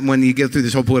when you get through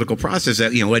this whole political process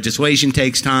that legislation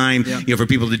takes time. Yeah. For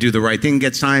people to do the right thing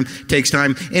takes time.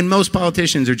 And most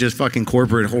politicians are just fucking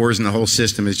corporate whores, and the whole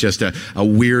system is just a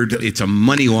weird. It's a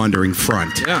money laundering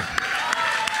front. Yeah.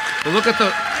 But look at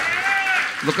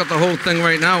the whole thing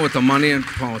right now with the money and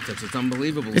politics. It's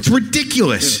unbelievable. It's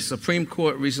ridiculous. The Supreme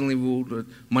Court recently ruled that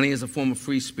money is a form of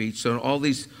free speech. So all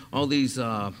these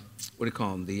what do you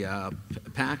call them? The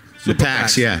PAC? Super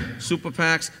PACs, yeah. Super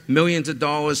PACs, millions of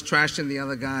dollars trashing the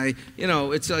other guy.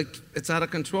 It's like, it's out of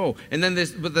control. And then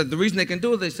but the reason they can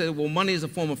do it, they say, well, money is a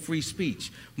form of free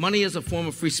speech. Money is a form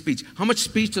of free speech. How much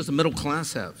speech does the middle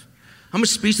class have? How much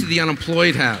speech do the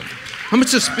unemployed have? How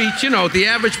much of speech, the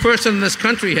average person in this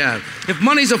country have? If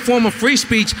money's a form of free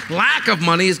speech, lack of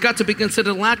money has got to be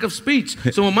considered lack of speech.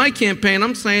 So in my campaign,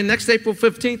 I'm saying next April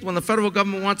 15th, when the federal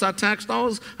government wants our tax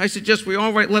dollars, I suggest we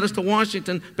all write letters to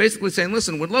Washington basically saying,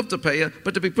 listen, we'd love to pay you,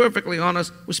 but to be perfectly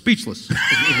honest, we're speechless.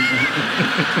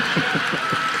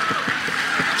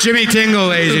 Jimmy Tingle,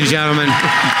 ladies and gentlemen.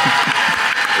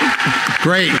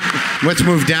 Great. Let's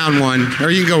move down one. Or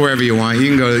you can go wherever you want. You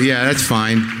can go, yeah, that's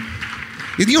fine.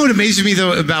 You know what amazes me,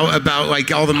 though, about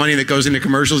like all the money that goes into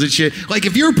commercials and shit? Like,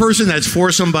 if you're a person that's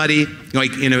for somebody,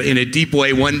 like in a deep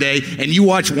way one day, and you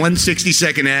watch one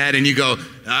 60-second ad and you go,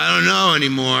 I don't know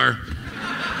anymore,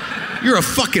 you're a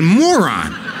fucking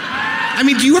moron. I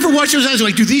mean, do you ever watch those ads?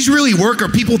 Like, do these really work? Are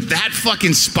people that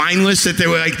fucking spineless that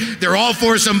they're all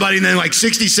for somebody, and then like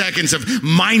 60 seconds of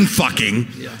mind fucking,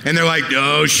 and they're like,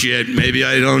 oh shit, maybe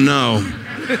I don't know.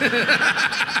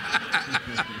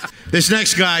 This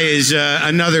next guy is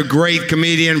another great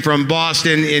comedian from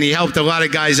Boston, and he helped a lot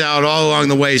of guys out all along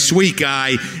the way. Sweet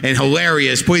guy and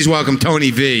hilarious. Please welcome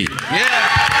Tony V. Yeah.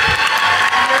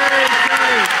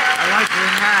 I like your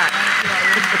hat.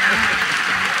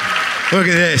 Look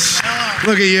at this.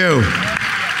 Look at you.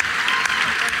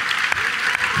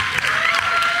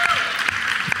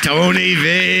 Tony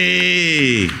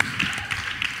V.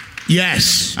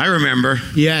 Yes. I remember.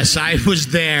 Yes, I was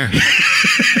there.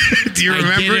 Do you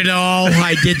remember? I did it all.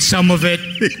 I did some of it.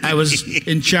 I was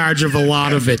in charge of a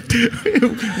lot of it.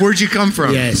 Where'd you come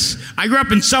from? Yes. I grew up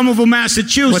in Somerville,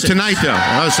 Massachusetts. What, tonight, though?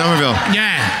 Oh, Somerville.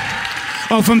 Yeah.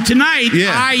 Oh, from tonight,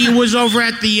 Yeah. I was over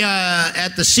at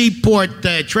the Seaport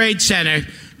Trade Center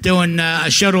doing a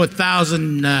show to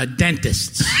 1,000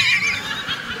 dentists.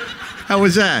 How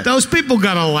was that? Those people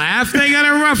got to laugh. They got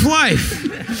a rough life.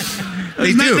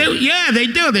 They do. Yeah, they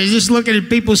do. They're just looking at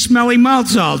people's smelly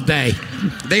mouths all day.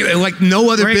 They like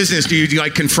no other business do you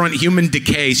like confront human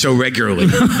decay so regularly.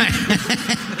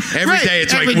 Every day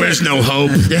it's like, where's no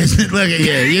hope? Look at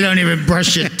you. You don't even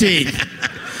brush your teeth.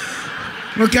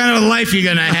 What kind of a life you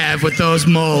gonna have with those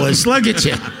molars? Look at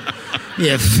you.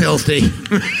 You're filthy.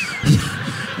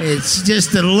 It's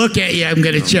just to look at you, I'm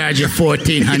gonna charge you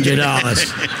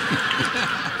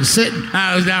 $1,400. Sit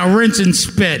now, rinse and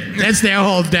spit. That's their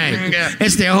whole day.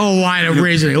 That's their whole line of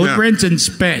reasoning. Rinse and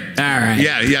spit. All right.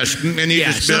 Yeah. Yes. And you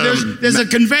just, so there's a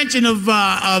convention of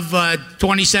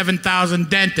 27,000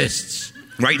 dentists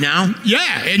right now.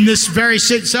 Yeah, in this very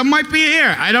city. Some might be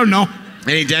here. I don't know.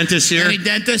 Any dentists here? Any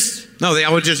dentists? No, they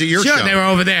were just at your show. Sure, they were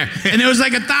over there, and there was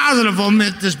like 1,000 of them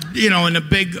at this, in the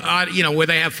big, where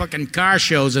they have fucking car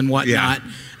shows and whatnot.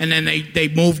 Yeah. And then they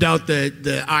moved out the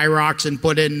IROCs and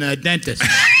put in dentists.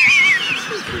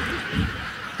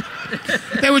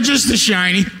 They were just as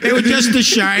shiny. A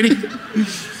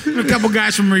couple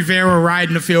guys from Rivera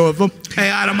riding a few of them.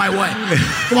 Hey, out of my way.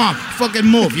 Come on, fucking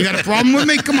move. You got a problem with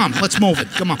me? Come on, let's move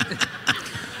it. Come on.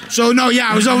 So, no, yeah,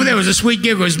 I was over there. It was a sweet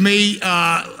gig. It was me,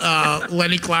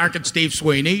 Lenny Clark, and Steve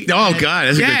Sweeney. Oh, God,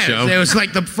 that's a good show. It was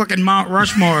like the fucking Mount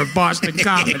Rushmore of Boston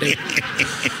comedy.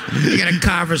 You're going to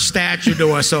carve a statue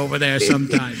to us over there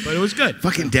sometime. But it was good.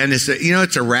 Fucking dentist.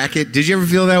 It's a racket. Did you ever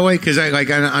feel that way? Because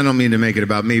I don't mean to make it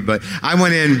about me, but I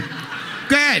went in.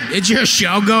 Go ahead. It's your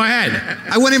show. Go ahead.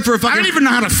 I went in for a fucking... I don't even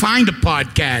know how to find a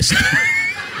podcast.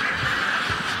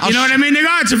 You know what I mean? They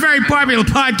go, it's a very popular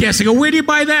podcast. I go, where do you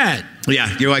buy that?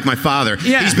 Yeah, you're like my father.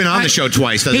 Yeah, he's been on the show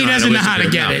twice. He doesn't know how to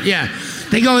get it. Yeah.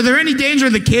 They go, are there any danger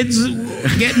of the kids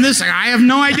getting this? I have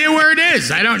no idea where it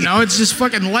is. I don't know. It's just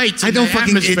fucking lights. I don't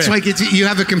fucking... It's like you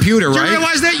have a computer, right? Do you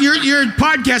realize that? Your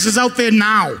podcast is out there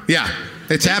now. Yeah.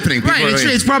 It's happening. People right,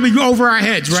 it's probably over our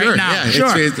heads right now. Yeah,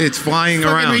 sure, it's flying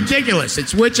around. It's ridiculous.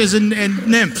 It's witches and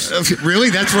nymphs.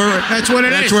 Really? That's where it is. That's where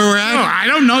we're at? Oh, I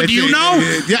don't know. Do you know?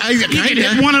 Yeah, you can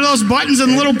hit one of those buttons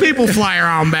and little people fly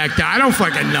around back there. I don't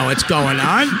fucking know what's going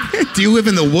on. Do you live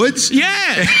in the woods?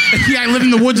 Yeah. Yeah, I live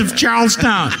in the woods of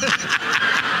Charlestown.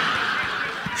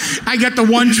 I got the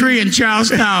one tree in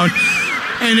Charlestown,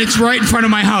 and it's right in front of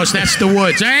my house. That's the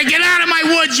woods. Hey, get out of my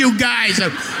woods, you guys.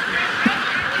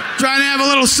 Trying to have a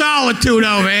little solitude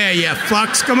over here, you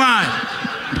fucks. Come on.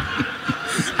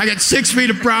 I got 6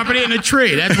 feet of property and a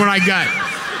tree. That's what I got.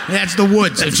 That's the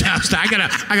woods of Charleston. I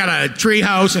got a tree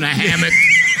house and a hammock.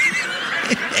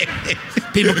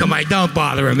 People come by, don't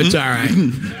bother him. It's all right.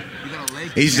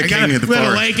 He's the king of the forest. I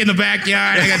got a lake in the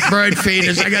backyard. I got bird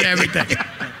feeders. I got everything.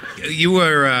 You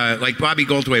were like Bobby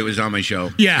Goldthwait was on my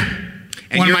show. Yeah.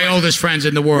 And one of my oldest friends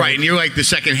in the world. Right, and you're like the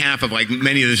second half of like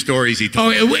many of the stories he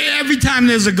told. Oh, every time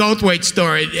there's a Goldthwait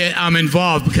story, I'm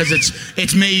involved because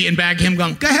it's me and back him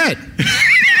going, go ahead.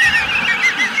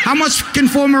 How much can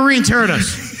 4 Marines hurt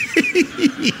us?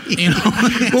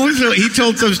 What was he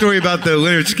told some story about the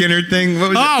Leonard Skinner thing?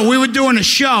 What was we were doing a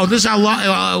show. This is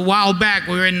a while back.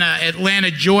 We were in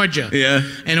Atlanta, Georgia. Yeah.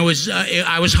 And it was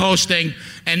I was hosting.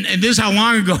 And this is how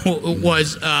long ago it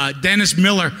was. Dennis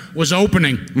Miller was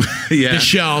opening the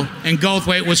show, and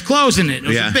Goldthwait was closing it. It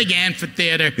was a big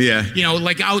amphitheater. Yeah.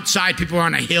 Like outside, people were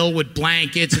on a hill with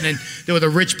blankets, and then there were the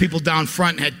rich people down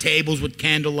front and had tables with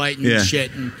candlelight and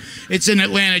shit. And it's in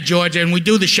Atlanta, Georgia, and we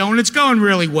do the show, and it's going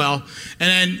really well. And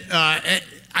then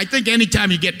I think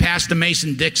anytime you get past the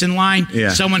Mason-Dixon line,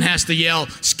 someone has to yell,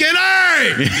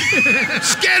 Skinner!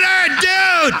 Skinner,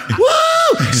 dude!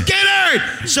 Woo! Skinner!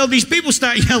 So these people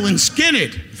start yelling Skinner.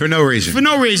 For no reason. For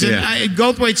no reason.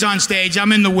 Goldthwait's on stage.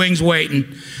 I'm in the wings waiting.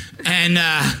 And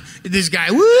this guy,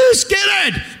 woo,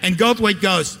 Skinner! And Goldthwait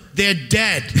goes, they're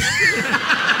dead.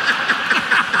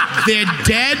 They're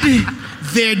dead.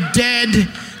 They're dead.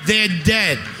 They're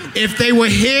dead. If they were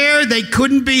here, they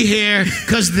couldn't be here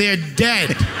because they're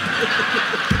dead.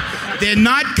 They're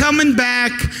not coming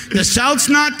back. The South's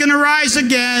not going to rise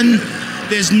again.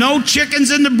 There's no chickens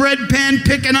in the bread pan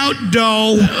picking out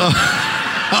dough.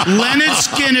 Leonard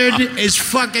Skinner is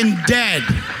fucking dead.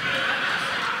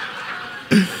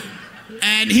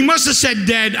 And he must have said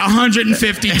dead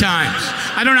 150 times.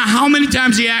 I don't know how many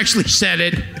times he actually said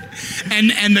it.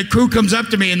 And the crew comes up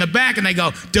to me in the back and they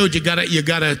go, dude, you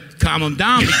gotta calm them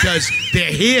down because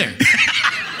they're here.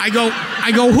 I go,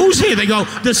 who's here? They go,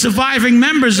 the surviving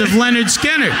members of Leonard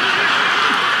Skinner.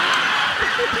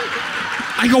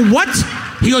 I go, what?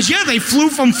 He goes, yeah, they flew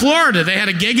from Florida. They had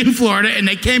a gig in Florida and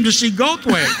they came to see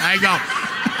Goldthwait. I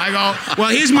go, well,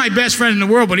 he's my best friend in the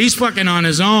world, but he's fucking on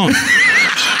his own.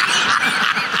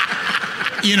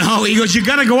 You know, he goes, you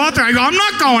got to go out there. I go, I'm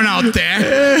not going out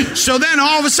there. So then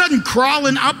all of a sudden,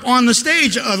 crawling up on the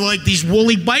stage are like these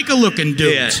woolly biker-looking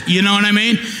dudes. Yeah. You know what I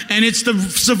mean? And it's the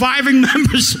surviving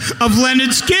members of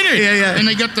Leonard Skinner. Yeah. And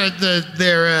they got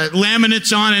their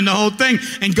laminates on and the whole thing.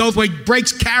 And Goldthwait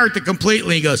breaks character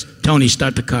completely. He goes, Tony,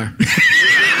 start the car.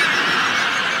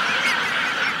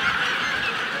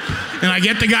 And I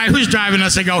get the guy who's driving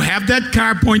us. I go, have that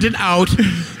car pointed out,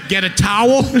 get a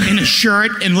towel and a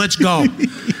shirt, and let's go.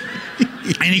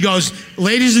 And he goes,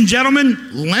 ladies and gentlemen,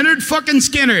 Leonard fucking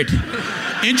Skinner.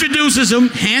 Introduces him,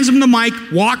 hands him the mic,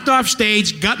 walked off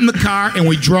stage, got in the car, and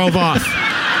we drove off.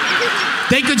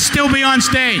 They could still be on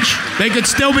stage.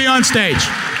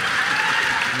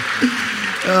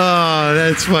 Oh,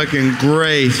 that's fucking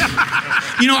great.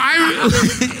 You know,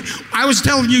 I was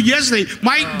telling you yesterday,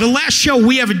 the last show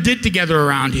we ever did together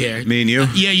around here. Me and you?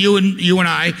 Yeah, you and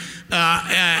I.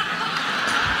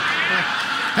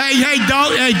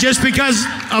 Hey, just because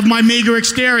of my meager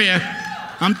exterior,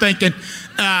 I'm thinking,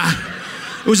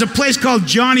 it was a place called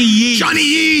Johnny Yee's. Johnny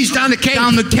Yee's down the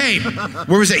Cape.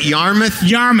 Where was it?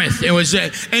 Yarmouth. It was,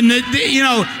 and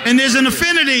there's an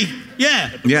affinity.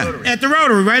 Yeah. At the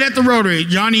Rotary, right at the Rotary,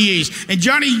 Johnny Yee's. And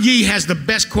Johnny Yee has the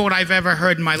best quote I've ever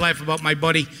heard in my life about my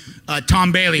buddy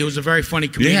Tom Bailey, who's a very funny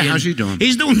comedian. Yeah, how's he doing?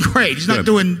 He's doing great. He's not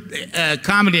doing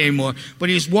comedy anymore. But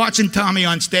he was watching Tommy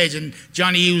on stage, and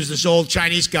Johnny Yee was this old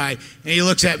Chinese guy, and he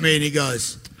looks at me and he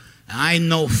goes, I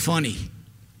know funny.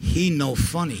 He no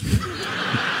funny.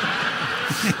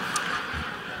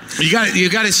 You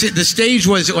got to sit. The stage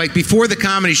was like before the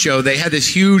comedy show. They had this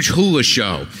huge hula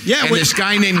show. Yeah, and this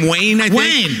guy named Wayne. I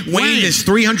think Wayne, this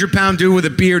 300-pound dude with a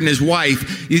beard and his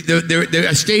wife.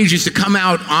 A stage used to come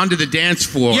out onto the dance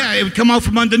floor. Yeah, it would come out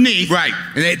from underneath. Right,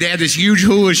 and they had this huge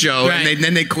hula show, right. And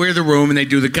then they clear the room and they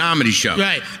do the comedy show.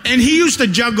 Right, and he used to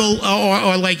juggle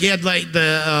or like he had like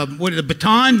the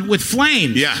baton with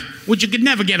flames. Yeah. Which you could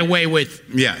never get away with.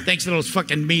 Yeah. Thanks to those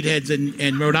fucking meatheads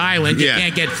in Rhode Island. You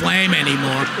can't get flame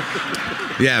anymore.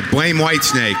 Yeah, blame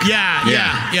Whitesnake.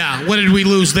 Yeah. What did we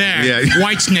lose there? Yeah.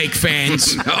 Whitesnake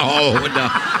fans. Oh, no.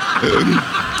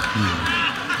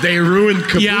 They ruined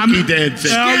Kabuki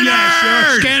dancing. Oh,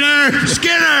 yeah, sure.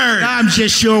 Skinner. I'm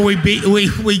just sure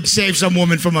we saved some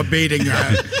woman from a beating.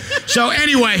 So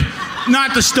anyway,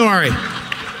 not the story.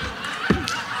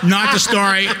 Not the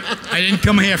story. I didn't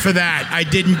come here for that. I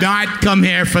did not come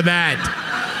here for that.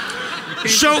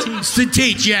 So, to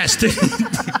teach, yes.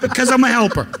 Because I'm a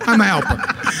helper.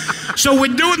 So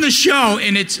we're doing the show,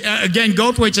 and it's, again,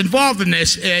 Goldthwait's involved in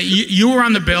this. You were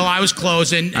on the bill. I was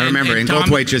closing. I remember, and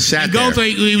Goldthwait just sat there.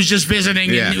 Goldthwait, he was just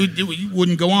visiting, and he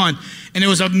wouldn't go on. And there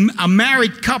was a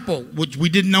married couple, which we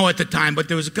didn't know at the time, but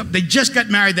there was a couple. They just got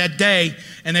married that day,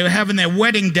 and they were having their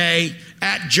wedding day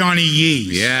at Johnny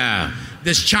Yee's. Yeah.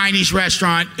 This Chinese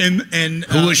restaurant in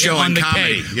hula show on and the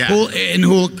comedy. Cape. Yeah.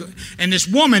 And this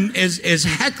woman is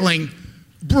heckling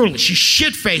brutally. She's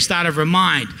shit-faced out of her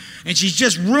mind. And she's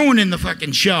just ruining the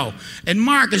fucking show. And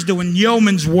Marc is doing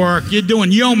yeoman's work. You're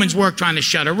doing yeoman's work trying to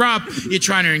shut her up. You're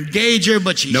trying to engage her,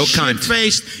 but she's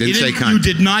shit-faced. Didn't say cunt. You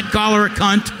did not call her a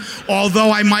cunt.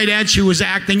 Although I might add she was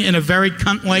acting in a very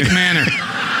cunt-like manner.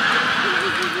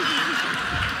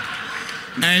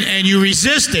 And you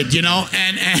resisted,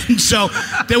 and so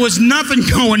there was nothing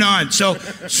going on. So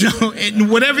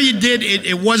whatever you did,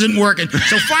 it wasn't working.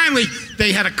 So finally,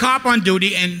 they had a cop on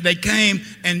duty, and they came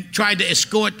and tried to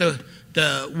escort the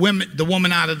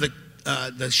woman out of the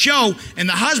show, and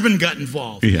the husband got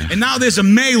involved. Yeah. And now there's a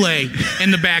melee in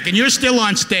the back, and you're still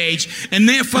on stage, and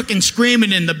they're fucking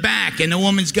screaming in the back, and the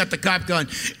woman's got the cop going,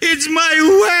 "It's my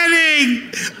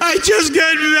wedding! I just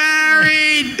got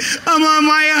married! I'm on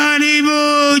my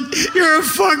honeymoon! You're a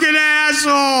fucking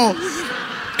asshole!"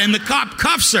 And the cop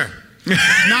cuffs her.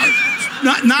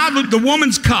 Now the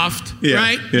woman's cuffed,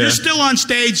 right? Yeah. You're still on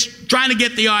stage trying to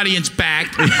get the audience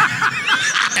back.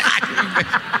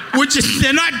 Which is,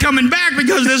 they're not coming back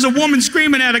because there's a woman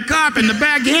screaming at a cop in the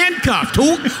back handcuffed.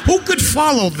 Who could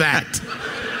follow that?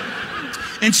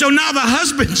 And so now the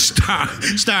husband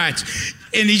starts,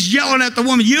 and he's yelling at the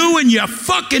woman, "You and your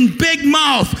fucking big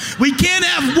mouth. We can't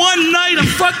have one night of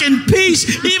fucking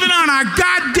peace, even on our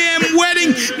goddamn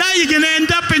wedding. Now you're going to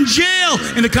end up in jail."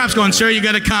 And the cop's going, "Sir, you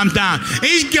got to calm down." And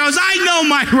he goes, "I know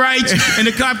my rights." And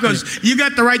the cop goes, "You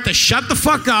got the right to shut the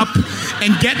fuck up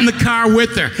and get in the car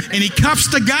with her." And he cuffs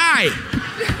the guy.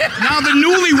 Now the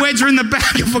newlyweds are in the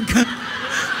back of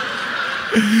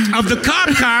the cop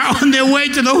car on their way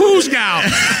to the hoosgow.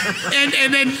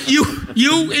 And then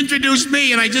you introduced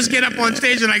me, and I just get up on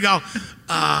stage and I go,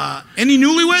 "Any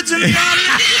newlyweds in the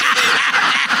audience?"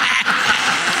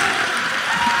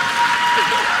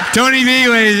 Tony V,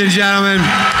 ladies and gentlemen.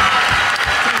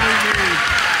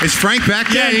 Is Frank back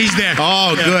there? Yeah, he's there.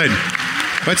 Oh, Yeah. good.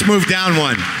 Let's move down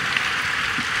one.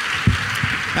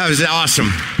 That was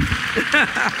awesome.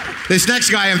 This next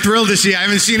guy I'm thrilled to see. I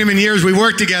haven't seen him in years. We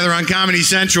worked together on Comedy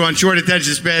Central on Short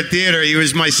Attention Span Theater. He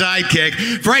was my sidekick.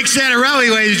 Frank Santorelli,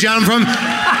 ladies and gentlemen,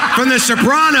 from The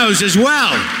Sopranos as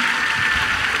well.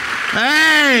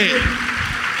 Hey!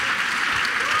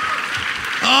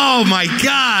 Oh, my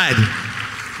God.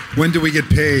 When do we get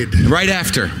paid? Right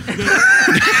after.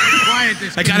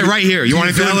 I got it right here. You want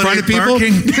to do it in front of people?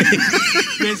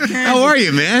 How are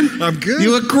you, man? I'm good.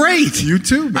 You look great. You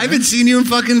too, man. I haven't seen you in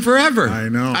fucking forever. I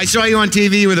know. I saw you on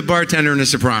TV with a bartender in The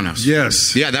Sopranos.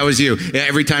 Yes. Yeah, that was you. Yeah,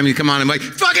 every time you come on, I'm like,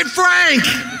 fucking Frank!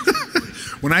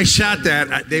 When I shot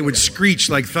that, they would screech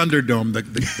like Thunderdome, the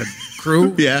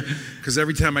crew. Yeah. Because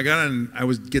every time I got on, I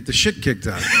would get the shit kicked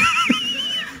out of me.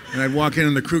 And I'd walk in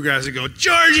and the crew guys would go,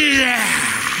 Georgie!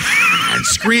 And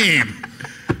scream.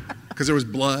 Because there was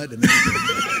blood and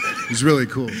everything. It was really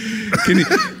cool.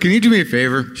 Can you do me a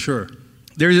favor? Sure.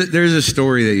 There's a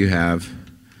story that you have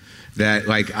that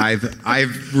like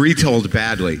I've retold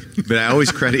badly, but I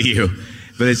always credit you.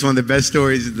 But it's one of the best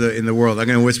stories in the world. I'm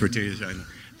going to whisper to you. So I know.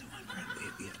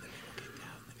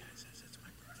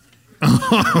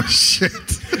 Oh, shit.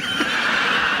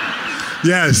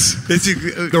 Yes.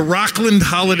 The Rockland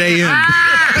Holiday Inn.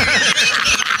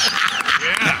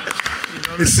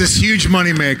 It's this huge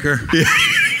moneymaker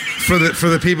for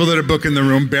the people that are booking the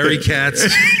room. Barry Katz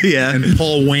and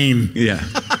Paul Wayne. Yeah.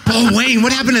 Paul Wayne,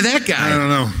 what happened to that guy? I don't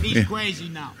know. He's crazy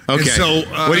now. Okay. And so,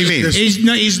 what do you mean?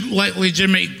 He's like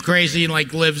legitimately crazy and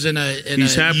like lives in a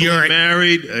He's happily yurt.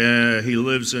 married. He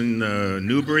lives in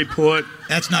Newburyport.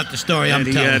 That's not the story I'm And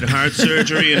he telling. had heart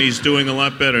surgery, and he's doing a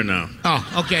lot better now.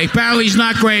 Oh, okay. Apparently he's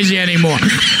not crazy anymore.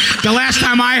 The last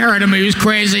time I heard him, he was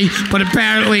crazy, but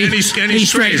apparently And he's he crazy.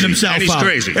 straightened himself And he's out.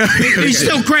 crazy. He's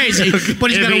still crazy, but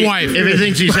he's got a wife. If he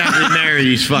thinks he's happily married,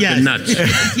 he's fucking Yes. nuts.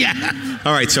 Yeah.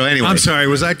 All right, so anyway. I'm sorry,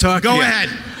 was I talking? Go Yeah. ahead.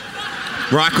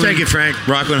 Rockland, Take it, Frank.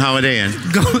 Rockland Holiday Inn.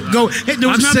 Go. Hey, there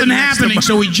was I'm nothing sitting next to happening,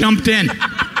 so we jumped in.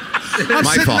 I'm My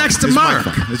sitting fault. next to It's my Marc.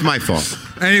 fault. It's my fault.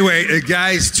 Anyway,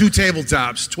 guys, 2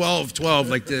 tabletops, 12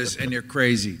 like this, and they're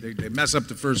crazy. They mess up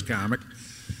the first comic.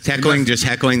 Heckling, just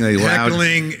heckling, they loud.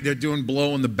 Heckling, they're doing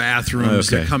blow in the bathrooms.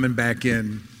 Okay. They're coming back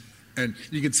in. And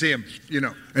you can see them,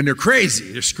 and they're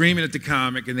crazy. They're screaming at the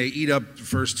comic, and they eat up the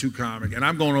first 2 comic. And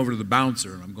I'm going over to the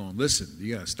bouncer, and I'm going, listen,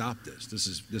 you got to stop this.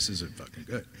 This isn't fucking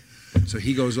good. So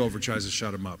he goes over, tries to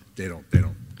shut them up. They don't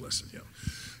listen,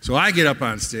 So I get up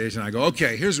on stage, and I go,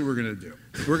 okay, here's what we're going to do.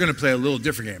 We're going to play a little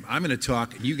different game. I'm going to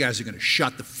talk, and you guys are going to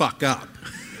shut the fuck up.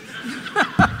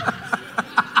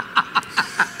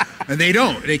 And they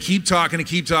don't. They keep talking,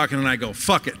 and I go,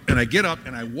 fuck it. And I get up,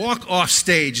 and I walk off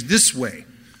stage this way.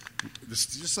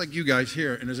 Just like you guys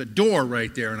here, and there's a door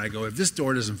right there, and I go, if this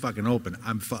door doesn't fucking open,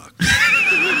 I'm fucked.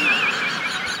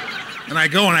 And I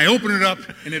go and I open it up,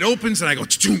 and it opens, and I go,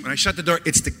 and I shut the door.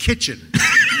 It's the kitchen.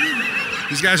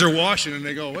 These guys are washing, and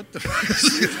they go, what the fuck is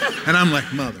this? And I'm like,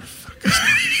 motherfuckers.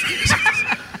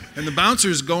 And the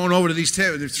bouncer's going over to these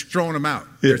tables, they're throwing them out.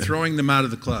 They're throwing them out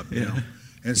of the club,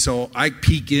 And so I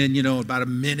peek in, about a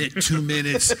minute, 2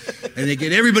 minutes, and they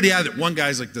get everybody out of it. One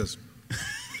guy's like this.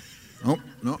 Oh,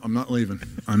 no, I'm not leaving.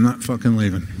 I'm not fucking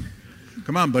leaving.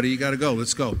 Come on, buddy, you got to go.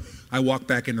 Let's go. I walk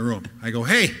back in the room. I go,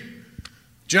 hey,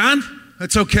 John,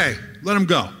 that's okay. Let him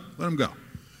go. Let him go.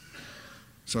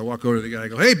 So I walk over to the guy. I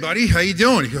go, hey, buddy, how you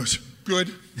doing? He goes,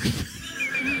 good.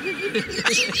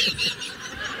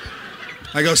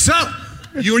 I go, so,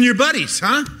 you and your buddies,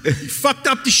 huh? You fucked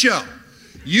up the show.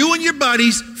 You and your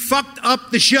buddies fucked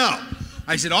up the show.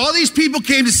 I said, all these people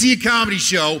came to see a comedy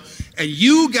show, and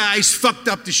you guys fucked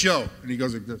up the show. And he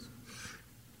goes like this.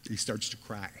 He starts to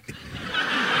cry.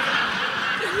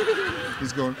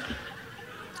 He's going.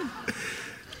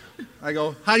 I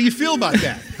go, how do you feel about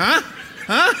that? Huh?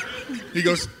 Huh? He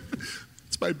goes,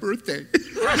 it's my birthday.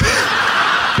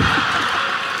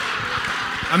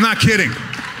 I'm not kidding.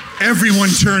 Everyone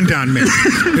turned on me.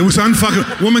 It was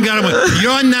unfucking. Woman got him like,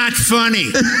 you're not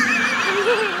funny.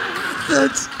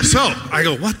 So I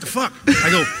go, what the fuck? I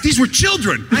go, these were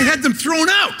children. I had them thrown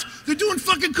out. They're doing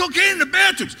fucking cocaine in the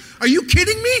bathrooms. Are you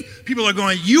kidding me? People are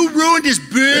going, you ruined his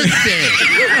birthday.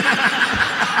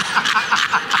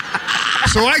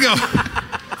 So I go,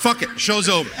 fuck it, show's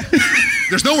over.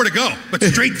 There's nowhere to go but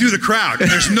straight through the crowd. And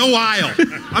there's no aisle.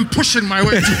 I'm pushing my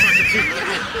way through fucking people.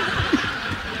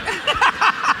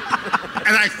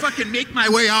 And I fucking make my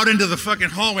way out into the fucking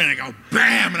hallway, and I go,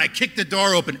 bam, and I kick the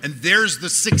door open, and there's the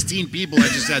 16 people I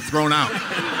just had thrown out.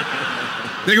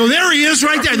 They go, there he is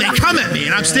right there, and they come at me,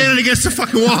 and I'm standing against the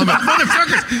fucking wall. I'm like,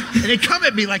 motherfuckers. And they come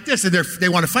at me like this, and they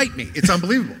want to fight me. It's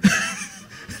unbelievable.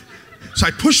 So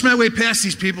I push my way past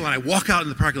these people and I walk out in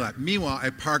the parking lot. Meanwhile,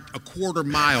 I parked a quarter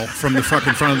mile from the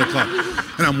fucking front of the club.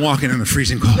 And I'm walking in the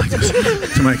freezing cold like this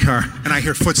to my car. And I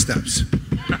hear footsteps.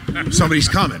 Somebody's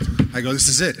coming. I go, this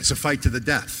is it. It's a fight to the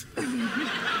death.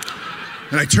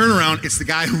 And I turn around. It's the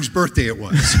guy whose birthday it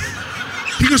was.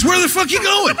 He goes, where the fuck you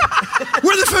going?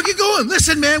 Where the fuck you going?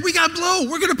 Listen, man, we got blow.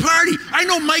 We're going to party. I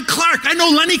know Mike Clark. I know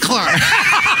Lenny Clark.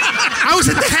 I was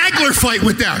at the Hagler fight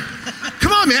with them.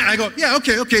 Come on, man. I go, yeah,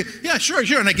 okay. Yeah, sure.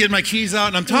 And I get my keys out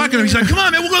and I'm talking to him. He's like, come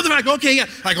on, man, we'll go to the back. I go, okay, yeah.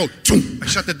 I go, I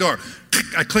shut the door.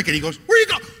 I click it. He goes, where you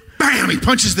go? Bam, he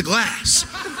punches the glass.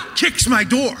 Kicks my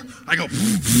door. I go,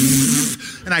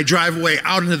 and I drive away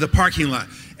out into the parking lot.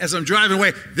 As I'm driving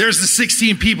away, there's the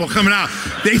 16 people coming out.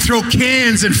 They throw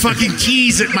cans and fucking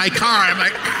keys at my car. I'm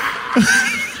like,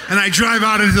 and I drive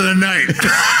out into the night.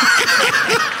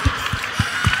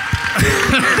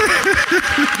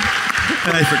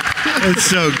 That's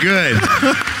so good.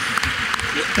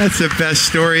 That's the best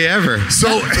story ever.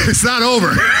 So it's not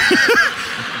over.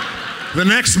 The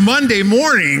next Monday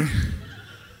morning,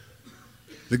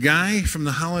 the guy from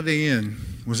the Holiday Inn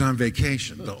was on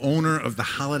vacation. The owner of the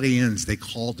Holiday Inns, they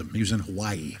called him. He was in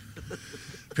Hawaii.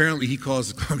 Apparently, he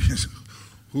calls the club and says,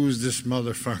 who's this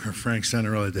motherfucker, Frank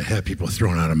Santorelli, that had people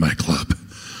thrown out of my club?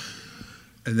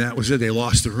 And that was it. They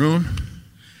lost the room.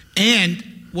 And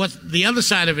what the other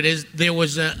side of it is, there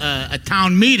was a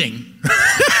town meeting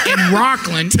in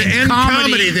Rockland, and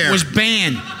comedy there was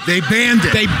banned. They banned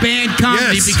it. They banned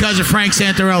comedy because of Frank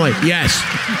Santorelli. Yes.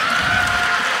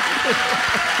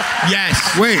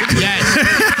 Yes. Wait. Yes.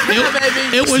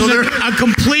 It was a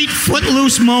complete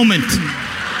footloose moment.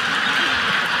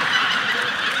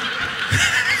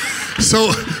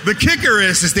 So the kicker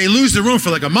is they lose the room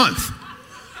for like a month.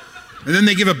 And then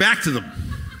they give it back to them.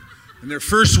 In their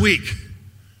first week,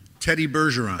 Teddy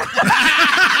Bergeron.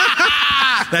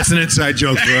 That's an inside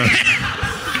joke for us.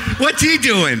 What's he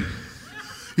doing?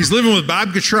 He's living with Bob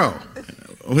Gautreaux.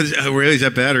 Really, is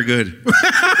that bad or good?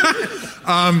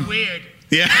 Weird.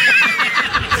 Yeah.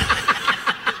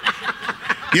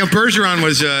 Bergeron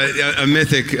was a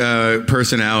mythic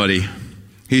personality.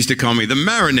 He used to call me the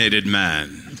marinated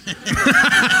man.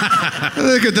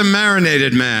 Look at the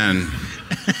marinated man.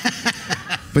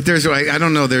 But I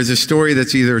don't know, there's a story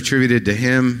that's either attributed to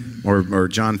him or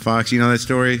John Fox. You know that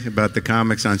story about the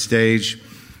comics on stage?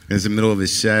 In the middle of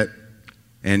his set.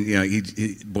 And,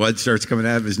 blood starts coming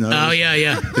out of his nose. Oh,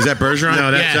 yeah. Is that Bergeron?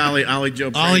 No, that's Ollie Joe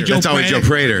Prater. That's Ollie Joe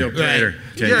Prater. Joe Prater.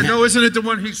 Right. Yeah, no, isn't it the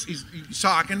one he's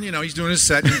talking, he's doing his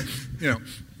set, and,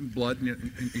 blood,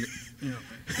 and he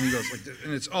goes like this,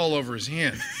 and it's all over his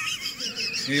hand.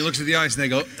 And he looks at the eyes, and they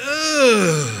go,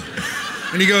 ugh.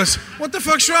 And he goes, what the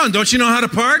fuck's wrong? Don't you know how to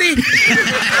party?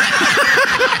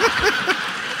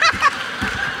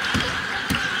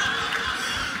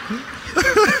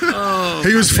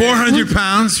 He was 400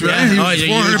 pounds, right? Yeah.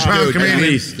 He was 400-pound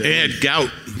comedian. He had gout.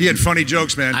 He had funny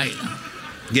jokes, man.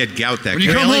 He had gout that When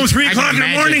you come home 3 o'clock in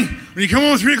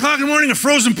the morning, a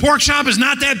frozen pork chop is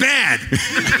not that bad.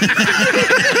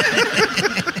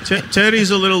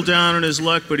 Teddy's a little down on his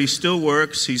luck, but he still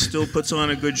works. He still puts on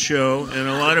a good show, and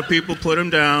a lot of people put him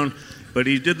down. But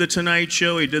he did the Tonight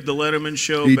Show, he did the Letterman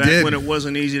Show when it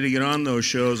wasn't easy to get on those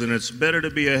shows, and it's better to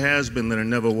be a has-been than it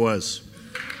never was.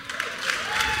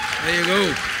 There you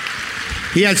go.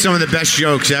 He had some of the best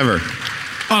jokes ever.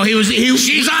 Oh,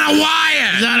 she's on a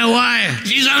wire. She's on a wire.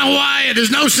 She's on a wire.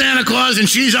 There's no Santa Claus and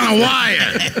she's on a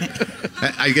wire.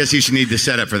 I guess you should need the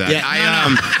setup for that. Yeah,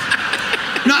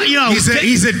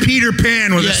 he's at Peter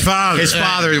Pan with his father. His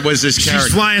father was this character.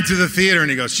 She's flying through the theater and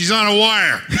he goes, she's on a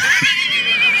wire.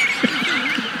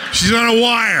 She's on a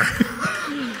wire.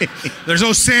 There's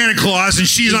no Santa Claus and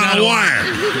she's on a wire.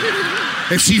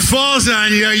 If she falls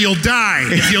on you, you'll die.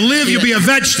 If you live, you'll be a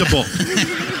vegetable.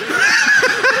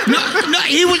 No,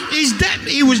 he was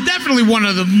definitely one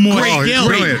of the more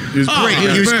brilliant. He was great.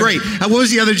 He was great. What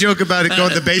was the other joke about it going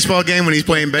to the baseball game when he's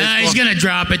playing baseball? He's gonna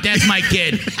drop it. That's my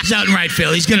kid. He's out in right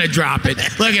field. He's gonna drop it.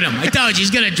 Look at him. I told you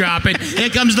he's gonna drop it. Here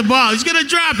comes the ball. He's gonna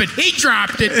drop it. He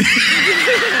dropped it.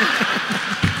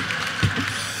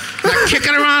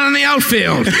 Kicking around in the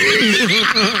outfield.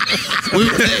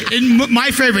 My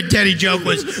favorite Teddy joke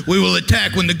was, we will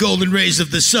attack when the golden rays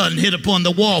of the sun hit upon the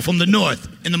wall from the north.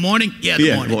 In the morning? Yeah, in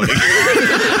the morning.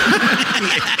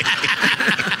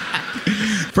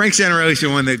 Frank Santorelli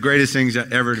said one of the greatest things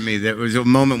ever to me. There was a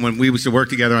moment when we used to work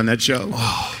together on that show.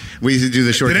 We used to do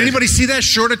the short. Did anybody see that?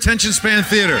 Short attention span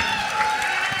theater.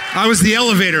 I was the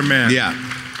elevator man. Yeah.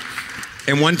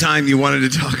 And one time you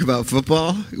wanted to talk about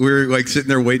football. We were like sitting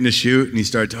there waiting to shoot, and he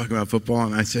started talking about football.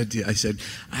 And I said,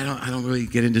 I don't really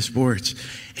get into sports.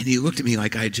 And he looked at me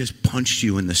like I had just punched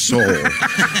you in the soul.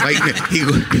 Like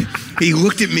he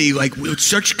looked at me like with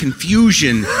such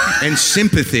confusion and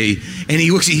sympathy. And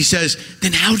he says,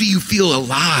 then how do you feel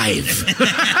alive?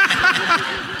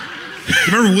 You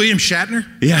remember William Shatner?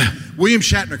 Yeah. William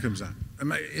Shatner comes on.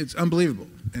 It's unbelievable.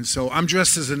 And so I'm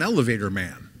dressed as an elevator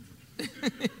man.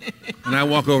 And I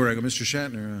walk over, I go, Mr.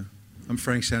 Shatner, I'm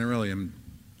Frank Santorelli. I'm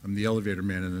the elevator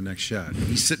man in the next shot. And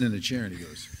he's sitting in a chair and he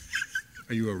goes,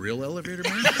 are you a real elevator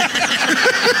man?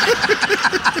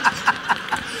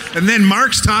 And then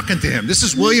Marc's talking to him. This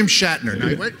is William Shatner.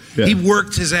 Now, he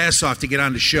worked his ass off to get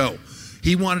on the show.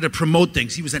 He wanted to promote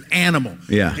things. He was an animal.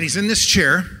 Yeah. And he's in this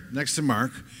chair next to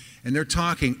Marc, and they're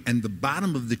talking, and the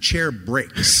bottom of the chair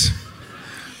breaks.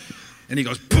 And he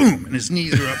goes, boom, and his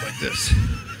knees are up like this.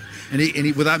 And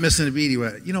he, without missing a beat, he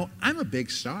went, I'm a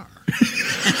big star.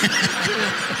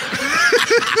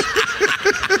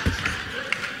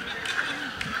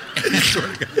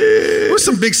 There were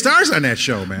some big stars on that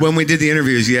show, man. When we did the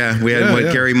interviews, we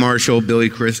had Gary Marshall, Billy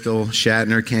Crystal,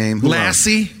 Shatner came.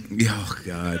 Lassie. Oh,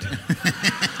 God.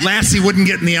 Lassie wouldn't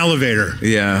get in the elevator.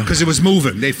 Yeah. Because it was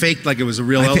moving. They faked like it was a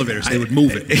real elevator, so they would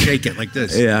move it and shake it like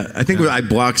this. Yeah, I think I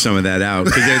blocked some of that out.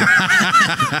 Because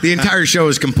the entire show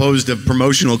is composed of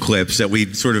promotional clips that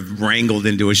we sort of wrangled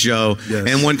into a show. Yes.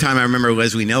 And one time I remember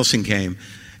Leslie Nelson came.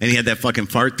 And he had that fucking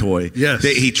fart toy. Yes.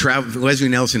 Leslie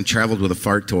Nelson traveled with a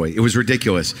fart toy. It was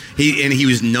ridiculous. He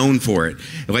was known for it.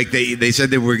 Like they said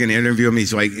they were going to interview him.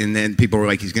 He's like, and then people were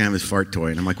like, he's going to have his fart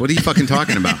toy. And I'm like, what are you fucking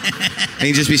talking about? And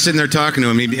he'd just be sitting there talking to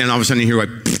him. And all of a sudden you hear like,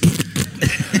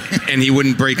 and he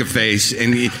wouldn't break a face.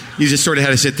 And you just sort of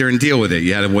had to sit there and deal with it.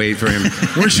 You had to wait for him.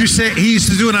 Weren't you say he used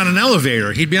to do it on an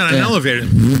elevator? He'd be on an elevator,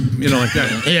 like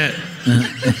that. Yeah.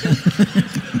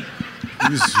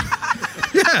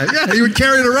 Yeah, he would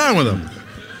carry it around with him.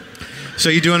 So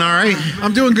you doing all right?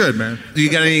 I'm doing good, man. You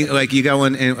got any, a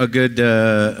good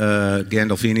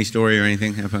Gandolfini story or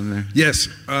anything happen there? Yes.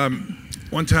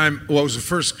 One time, it was the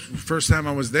first time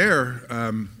I was there,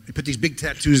 they put these big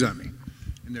tattoos on me.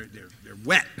 And they're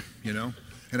wet,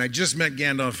 And I just met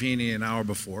Gandolfini an hour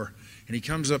before. And he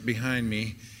comes up behind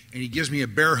me, and he gives me a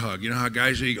bear hug. You know how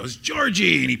guys do? He goes,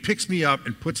 Georgie! And he picks me up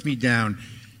and puts me down.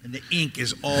 And the ink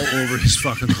is all over his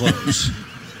fucking clothes.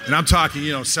 And I'm talking,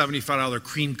 $75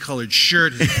 cream-colored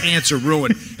shirt. His pants are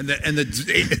ruined. And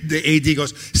the AD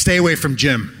goes, stay away from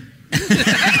Jim.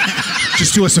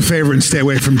 Just do us a favor and stay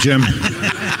away from Jim.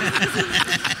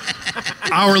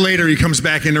 Hour later, he comes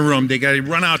back in the room. They got to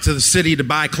run out to the city to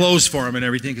buy clothes for him and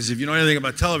everything, because if you know anything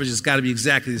about television, it's got to be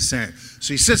exactly the same.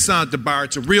 So he sits down at the bar.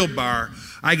 It's a real bar.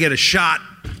 I get a shot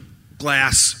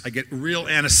glass. I get real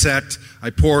anisette. I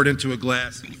pour it into a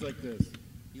glass. He's like this.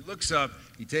 He looks up.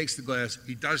 He takes the glass.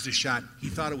 He does the shot. He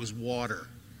thought it was water.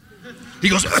 He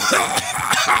goes, and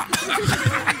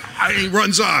he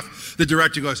runs off. The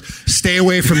director goes, stay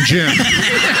away from Jim.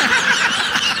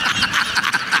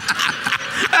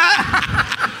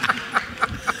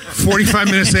 45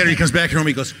 minutes later, he comes back home.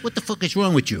 He goes, what the fuck is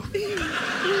wrong with you?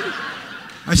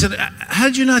 I said, how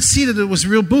did you not see that it was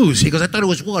real booze? He goes, I thought it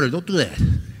was water. Don't do that.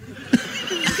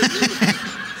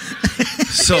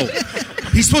 So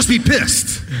he's supposed to be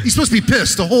pissed. He's supposed to be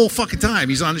pissed the whole fucking time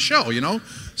he's on the show,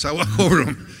 So I walk over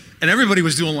to him, and everybody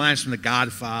was doing lines from The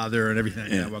Godfather and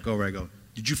everything. Yeah. I walk over, I go,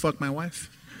 did you fuck my wife?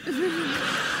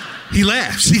 He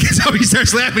laughs. He gets up, he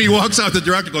starts laughing. He walks out. The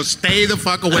director goes, stay the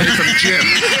fuck away from Jim.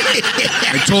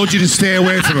 I told you to stay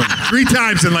away from him 3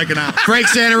 times in like an hour. Frank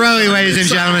Santorelli, ladies and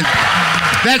gentlemen.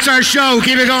 That's our show.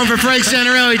 Keep it going for Frank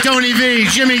Santorelli, Tony V,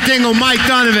 Jimmy Tingle, Mike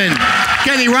Donovan,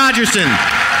 Kenny Rogerson.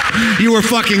 You were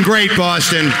fucking great,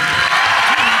 Boston.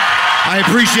 I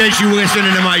appreciate you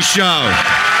listening to my show.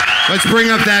 Let's bring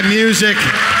up that music.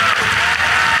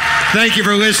 Thank you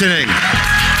for listening.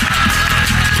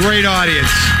 Great audience.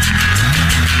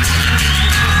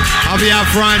 I'll be out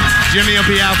front. Jimmy will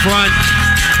be out front.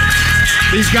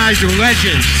 These guys are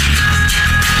legends.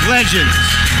 Legends.